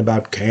headline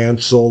about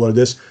cancel or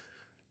this.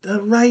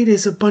 The right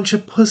is a bunch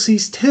of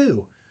pussies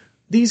too.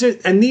 These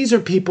are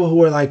people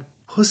who are like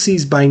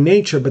pussies by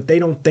nature, but they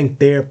don't think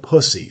they're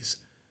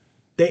pussies.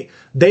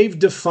 They've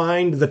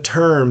defined the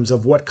terms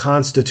of what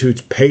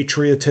constitutes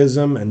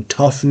patriotism and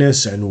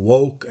toughness and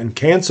woke and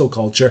cancel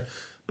culture,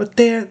 but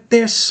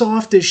they're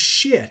soft as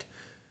shit.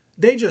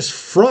 They just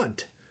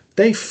front.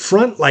 They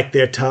front like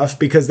they're tough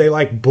because they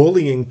like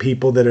bullying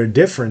people that are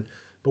different.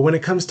 But when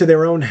it comes to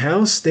their own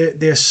house,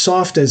 they're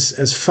soft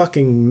as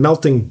fucking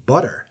melting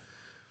butter.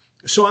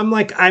 So I'm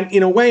like,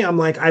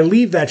 I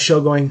leave that show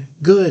going,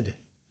 good.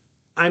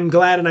 I'm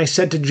glad. And I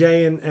said to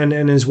Jay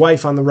and his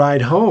wife on the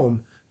ride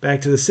home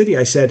back to the city,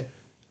 I said,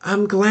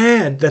 I'm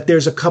glad that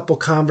there's a couple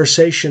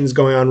conversations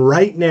going on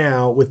right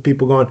now with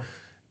people going,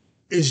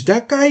 is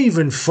that guy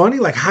even funny?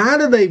 Like, how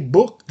do they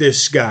book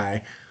this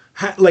guy?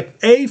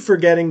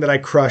 Forgetting that I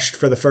crushed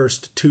for the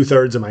first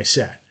 2/3 of my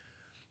set.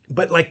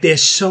 But like, they're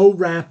so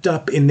wrapped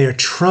up in their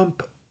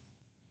Trump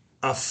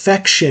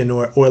affection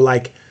or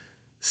like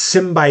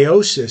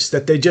symbiosis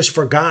that they just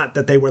forgot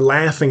that they were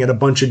laughing at a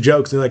bunch of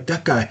jokes. They're like,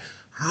 that guy,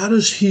 how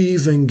does he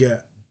even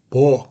get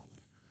booked?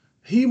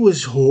 He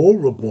was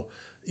horrible.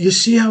 You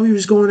see how he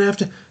was going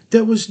after?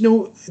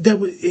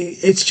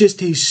 It's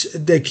just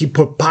he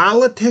put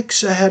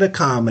politics ahead of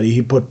comedy.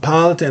 He put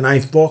politics, and I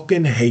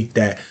fucking hate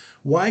that.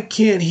 Why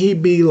can't he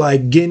be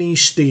like Guinea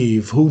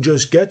Steve, who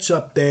just gets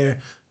up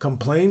there,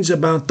 complains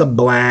about the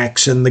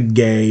blacks and the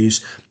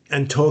gays,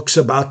 and talks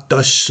about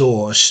the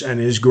sauce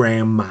and his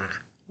grandma?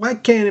 Why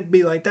can't it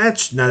be like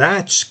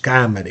that's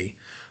comedy?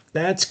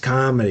 That's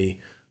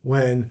comedy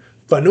when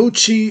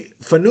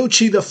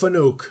Fanucci the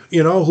Fanuc.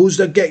 You know, who's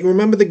the gay?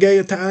 Remember the gay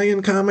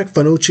Italian comic,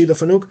 Fanucci the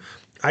Fanuc?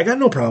 I got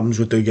no problems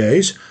with the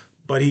gays,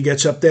 but he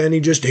gets up there and he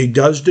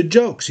does the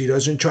jokes. He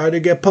doesn't try to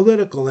get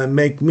political and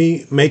make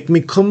me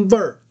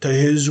convert to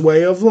his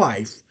way of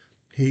life.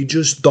 He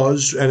just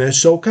does, and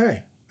it's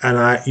okay.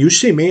 And you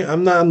see me,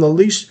 I'm the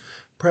least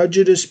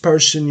prejudiced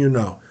person you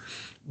know.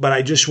 But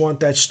I just want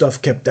that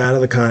stuff kept out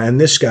of the con.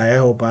 And this guy,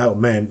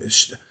 man,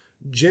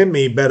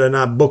 Jimmy better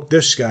not book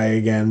this guy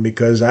again,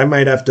 because I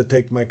might have to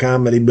take my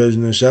comedy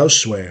business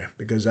elsewhere,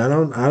 because I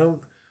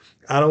don't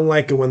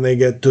like it when they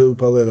get too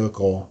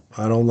political.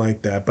 I don't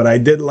like that. But I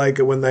did like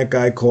it when that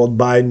guy called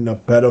Biden a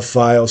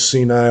pedophile,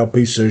 senile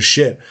piece of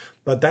shit.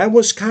 But that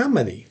was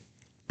comedy.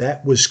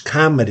 That was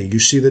comedy. You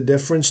see the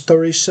difference,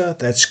 Teresa?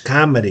 That's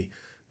comedy.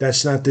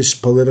 That's not this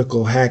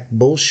political hack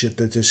bullshit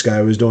that this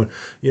guy was doing.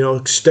 You know,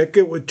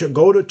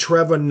 go to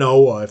Trevor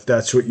Noah if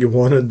that's what you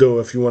want to do.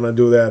 If you want to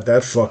do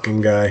that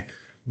fucking guy.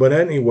 But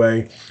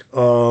anyway,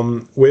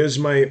 where's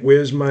my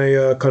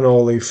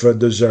cannoli for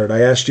dessert?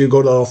 I asked you to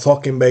go to the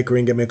fucking bakery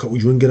and get me a cannoli.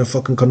 You didn't get a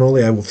fucking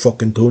cannoli? I will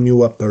fucking tune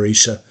you up,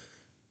 Teresa.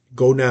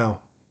 Go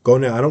now. Go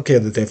now. I don't care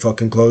that they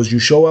fucking closed. You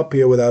show up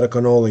here without a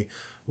cannoli,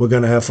 we're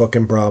gonna have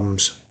fucking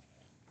problems.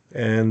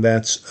 And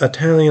that's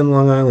Italian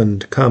Long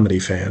Island comedy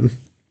fan.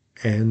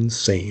 And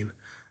sane.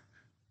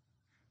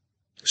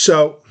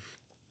 So,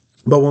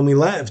 but when we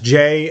left,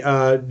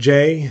 I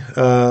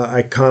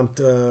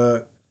comped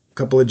a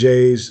couple of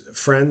Jay's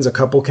friends. A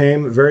couple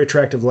came, a very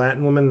attractive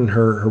Latin woman and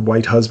her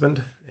white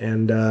husband,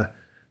 and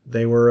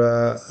they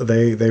were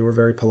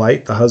very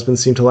polite. The husband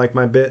seemed to like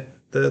my bit.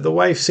 The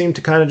wife seemed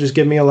to kind of just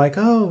give me a like,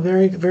 oh,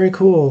 very, very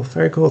cool,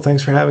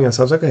 thanks for having us.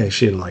 I was like, hey,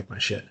 she didn't like my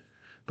shit.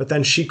 But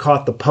then she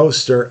caught the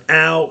poster,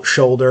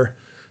 shoulder.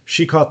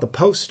 She caught the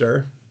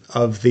poster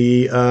of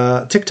the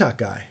TikTok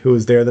guy who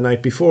was there the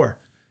night before.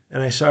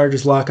 And I saw her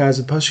just lock eyes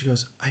with the post. She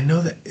goes, I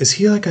know that. Is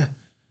he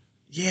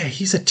yeah,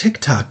 he's a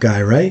TikTok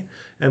guy, right?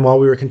 And while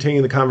we were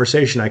continuing the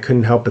conversation, I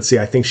couldn't help but see,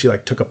 I think she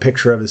took a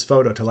picture of his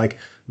photo to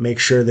make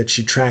sure that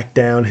she tracked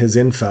down his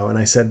info. And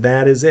I said,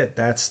 that is it.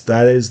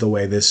 That is the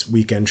way this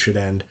weekend should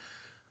end.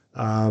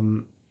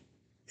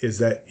 Is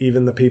that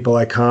even the people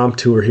I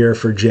comped who are here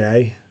for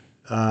Jay,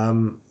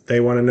 they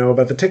want to know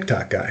about the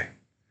TikTok guy.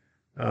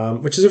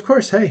 Which is, of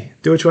course, hey,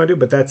 do what you want to do,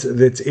 but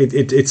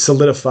it's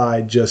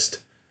solidified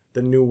just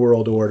the new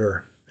world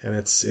order, and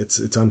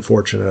it's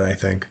unfortunate, I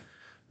think.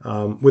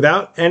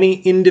 Without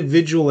any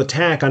individual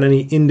attack on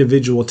any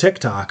individual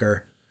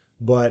TikToker,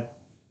 but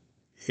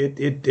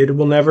it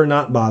will never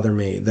not bother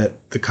me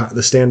that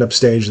the stand-up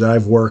stage that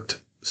I've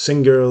worked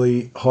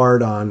singularly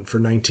hard on for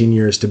 19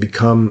 years to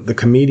become the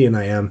comedian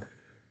I am,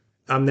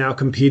 I'm now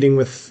competing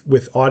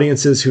with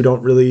audiences who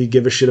don't really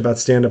give a shit about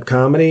stand-up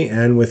comedy,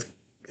 and with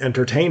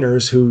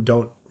entertainers who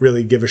don't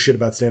really give a shit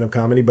about stand-up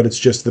comedy, but it's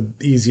just the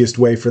easiest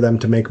way for them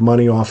to make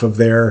money off of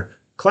their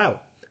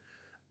clout.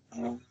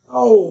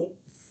 Oh,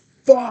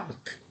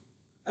 fuck.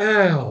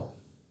 Ow.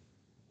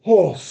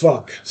 Oh,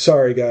 fuck.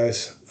 Sorry,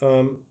 guys.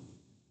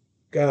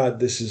 God,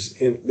 this is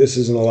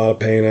in a lot of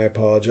pain. I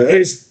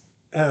apologize.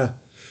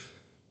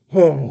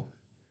 Oh,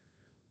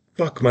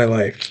 fuck my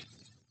life.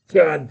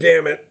 God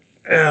damn it.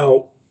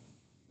 Ow.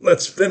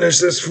 Let's finish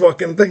this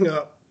fucking thing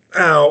up.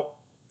 Ow.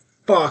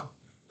 Fuck.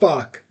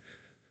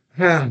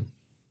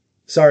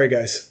 Sorry,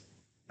 guys.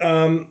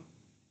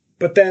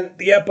 But then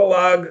the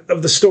epilogue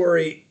of the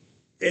story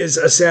is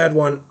a sad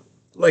one,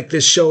 like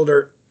this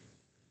shoulder.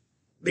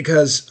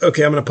 Because,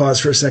 okay, I'm going to pause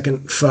for a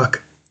second.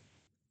 Fuck.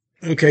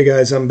 Okay,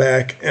 guys, I'm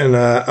back, and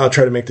I'll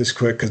try to make this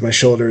quick because my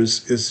shoulder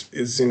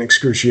is in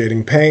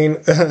excruciating pain.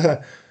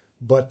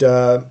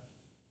 But,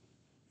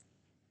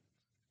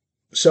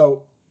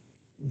 so,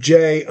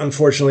 Jay,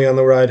 unfortunately, on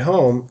the ride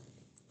home,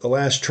 the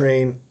last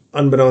train,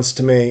 unbeknownst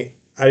to me,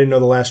 I didn't know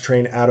the last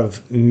train out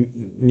of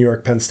New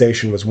York Penn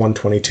Station was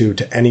 122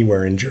 to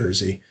anywhere in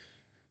Jersey.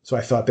 So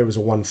I thought there was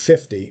a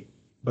 150.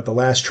 But the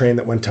last train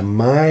that went to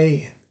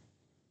my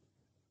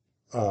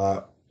town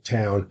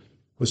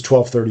was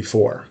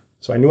 1234.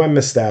 So I knew I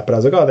missed that, but I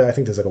was like, oh, I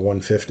think there's a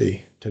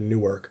 150 to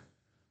Newark.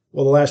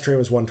 Well, the last train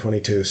was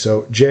 122.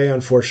 So Jay,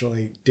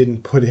 unfortunately,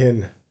 didn't put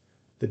in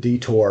the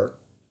detour.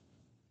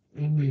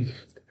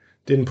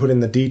 Didn't put in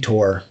the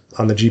detour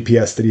on the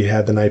GPS that he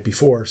had the night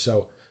before.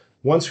 So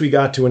once we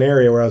got to an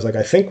area where I was like,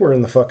 I think we're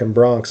in the fucking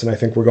Bronx and I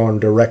think we're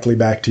going directly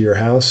back to your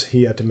house,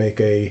 he had to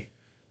make a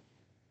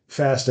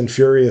fast and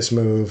furious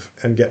move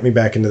and get me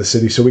back into the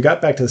city. So we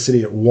got back to the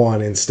city at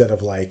 1 instead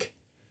of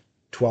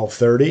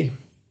 12:30.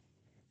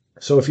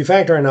 So if you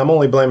factor in, I'm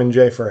only blaming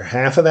Jay for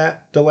half of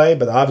that delay,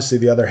 but obviously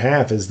the other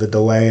half is the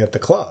delay at the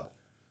club.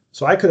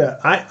 So I could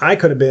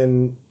have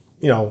been,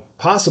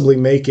 possibly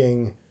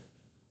making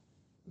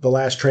the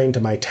last train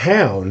to my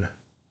town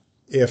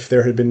if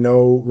there had been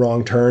no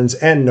wrong turns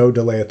and no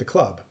delay at the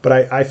club. But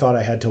I thought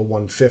I had till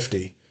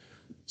 1:50.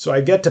 So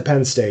I get to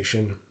Penn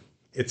Station.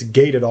 It's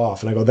gated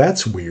off. And I go,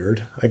 that's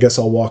weird. I guess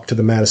I'll walk to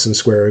the Madison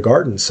Square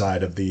Garden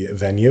side of the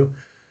venue.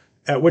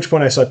 At which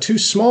point I saw 2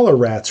 smaller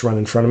rats run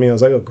in front of me. I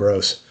was like, oh,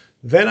 gross.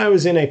 Then I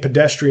was in a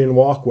pedestrian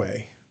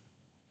walkway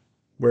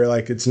where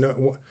it's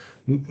no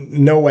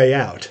no way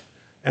out.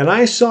 And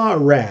I saw a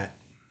rat.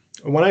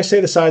 When I say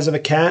the size of a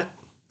cat,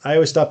 I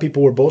always thought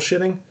people were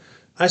bullshitting.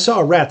 I saw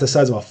a rat the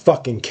size of a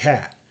fucking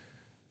cat.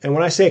 And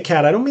when I say a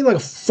cat, I don't mean like a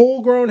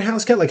full-grown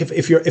house cat. Like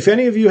if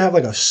any of you have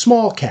like a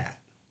small cat,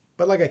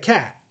 but like a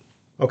cat,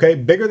 okay,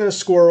 bigger than a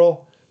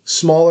squirrel,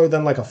 smaller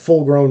than like a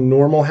full-grown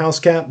normal house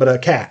cat, but a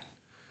cat.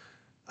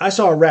 I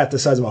saw a rat the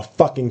size of a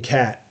fucking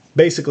cat,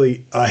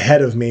 basically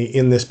ahead of me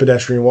in this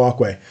pedestrian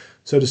walkway.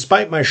 So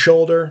despite my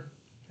shoulder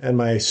and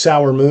my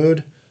sour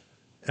mood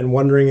and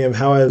wondering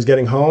how I was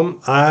getting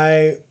home,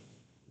 I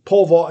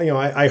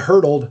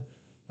hurdled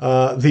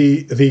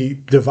the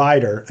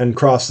divider and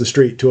crossed the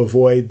street to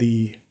avoid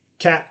the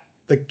cat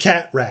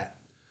rat.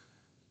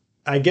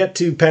 I get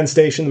to Penn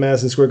Station,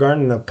 Madison Square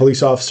Garden, and a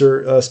police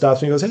officer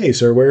stops me and goes, "Hey,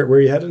 sir, where are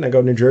you headed?" And I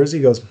go, "New Jersey."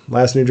 He goes,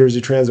 "Last New Jersey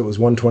Transit was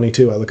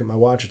 1:22. I look at my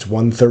watch, it's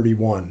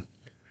 1:31.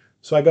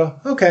 So I go,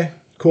 "Okay,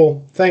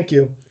 cool, thank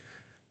you."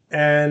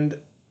 And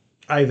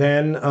I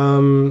then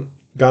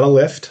got a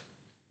lift,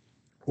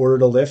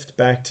 ordered a lift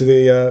back to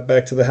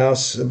the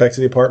house, back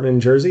to the apartment in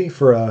Jersey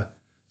for a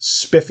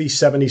spiffy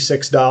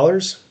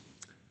 $76.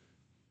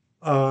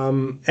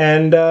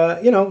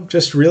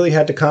 Just really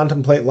had to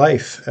contemplate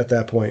life at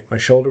that point. My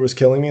shoulder was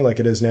killing me like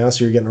it is now,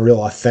 so you're getting a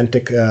real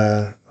authentic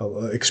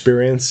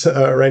experience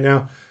right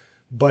now.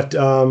 But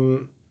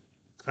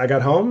I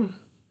got home,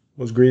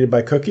 was greeted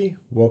by Cookie,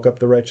 woke up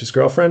the righteous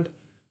girlfriend,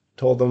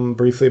 told them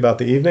briefly about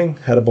the evening,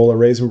 had a bowl of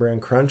Raisin Bran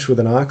Crunch with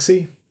an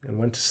Oxy, and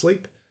went to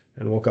sleep,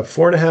 and woke up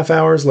 4.5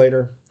 hours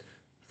later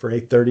for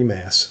 8:30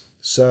 Mass.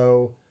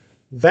 So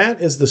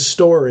that is the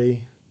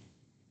story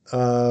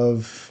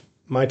of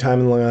my time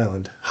in Long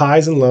Island.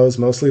 Highs and lows,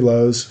 mostly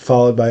lows,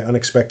 followed by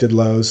unexpected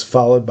lows,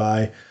 followed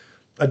by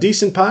a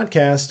decent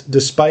podcast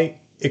despite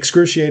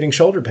excruciating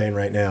shoulder pain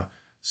right now.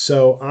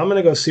 So I'm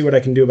going to go see what I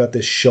can do about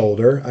this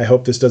shoulder. I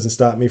hope this doesn't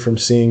stop me from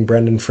seeing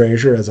Brendan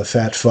Fraser as a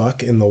fat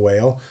fuck in The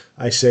Whale.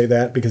 I say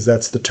that because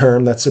that's the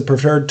term, that's the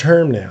preferred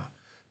term now.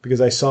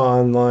 Because I saw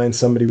online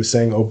somebody was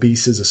saying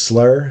obese is a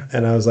slur,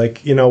 and I was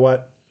like, you know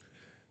what?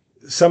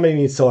 Somebody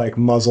needs to like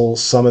muzzle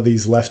some of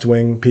these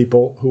left-wing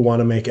people who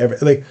want to make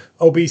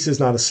obese is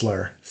not a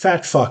slur.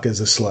 Fat fuck is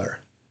a slur.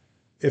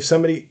 If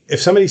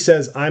somebody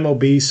says I'm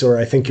obese or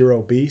I think you're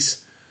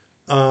obese,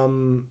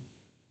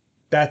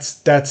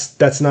 that's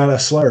not a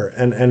slur.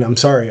 And I'm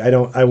sorry,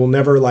 I will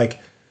never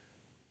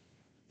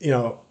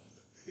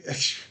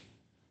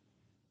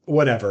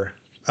whatever.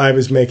 I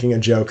was making a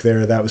joke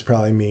there. That was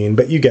probably mean,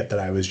 but you get that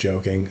I was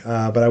joking.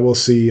 But I will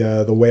see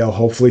The Whale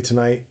hopefully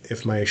tonight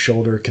if my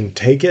shoulder can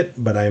take it.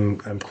 But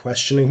I'm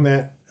questioning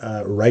that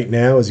right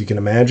now, as you can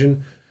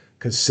imagine,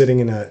 because sitting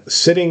in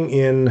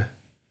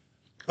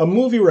a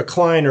movie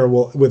recliner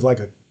with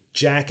like a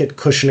jacket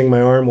cushioning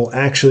my arm will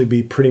actually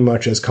be pretty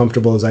much as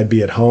comfortable as I'd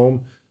be at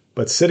home.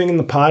 But sitting in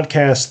the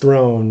podcast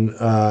throne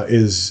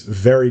is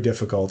very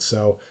difficult.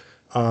 So.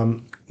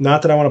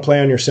 Not that I want to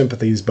play on your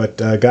sympathies, but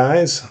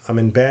guys, I'm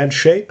in bad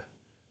shape.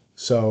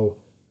 So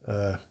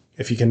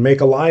if you can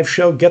make a live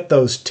show, get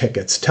those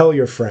tickets. Tell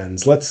your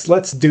friends.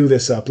 Let's do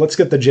this up. Let's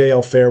get the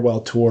JL Farewell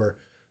Tour,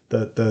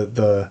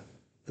 the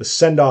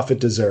send off it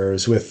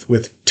deserves, with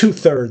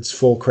 2/3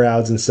 full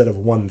crowds instead of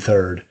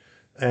 1/3.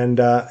 And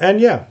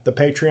yeah, the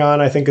Patreon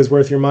I think is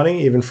worth your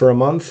money, even for a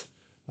month.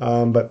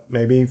 But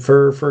maybe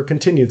for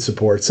continued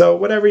support. So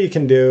whatever you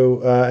can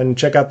do, and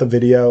check out the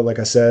video. Like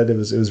I said, it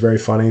was very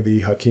funny.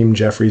 The Hakeem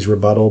Jeffries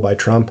rebuttal by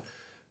Trump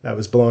that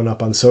was blown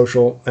up on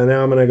social. And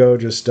now I'm going to go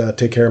just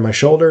take care of my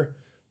shoulder.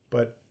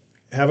 But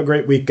have a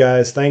great week,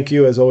 guys. Thank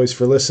you, as always,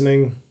 for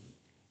listening.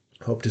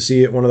 Hope to see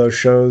you at one of those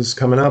shows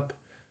coming up.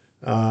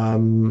 I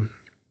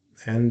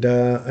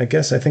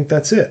think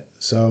that's it.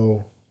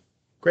 So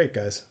great,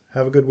 guys.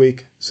 Have a good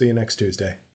week. See you next Tuesday.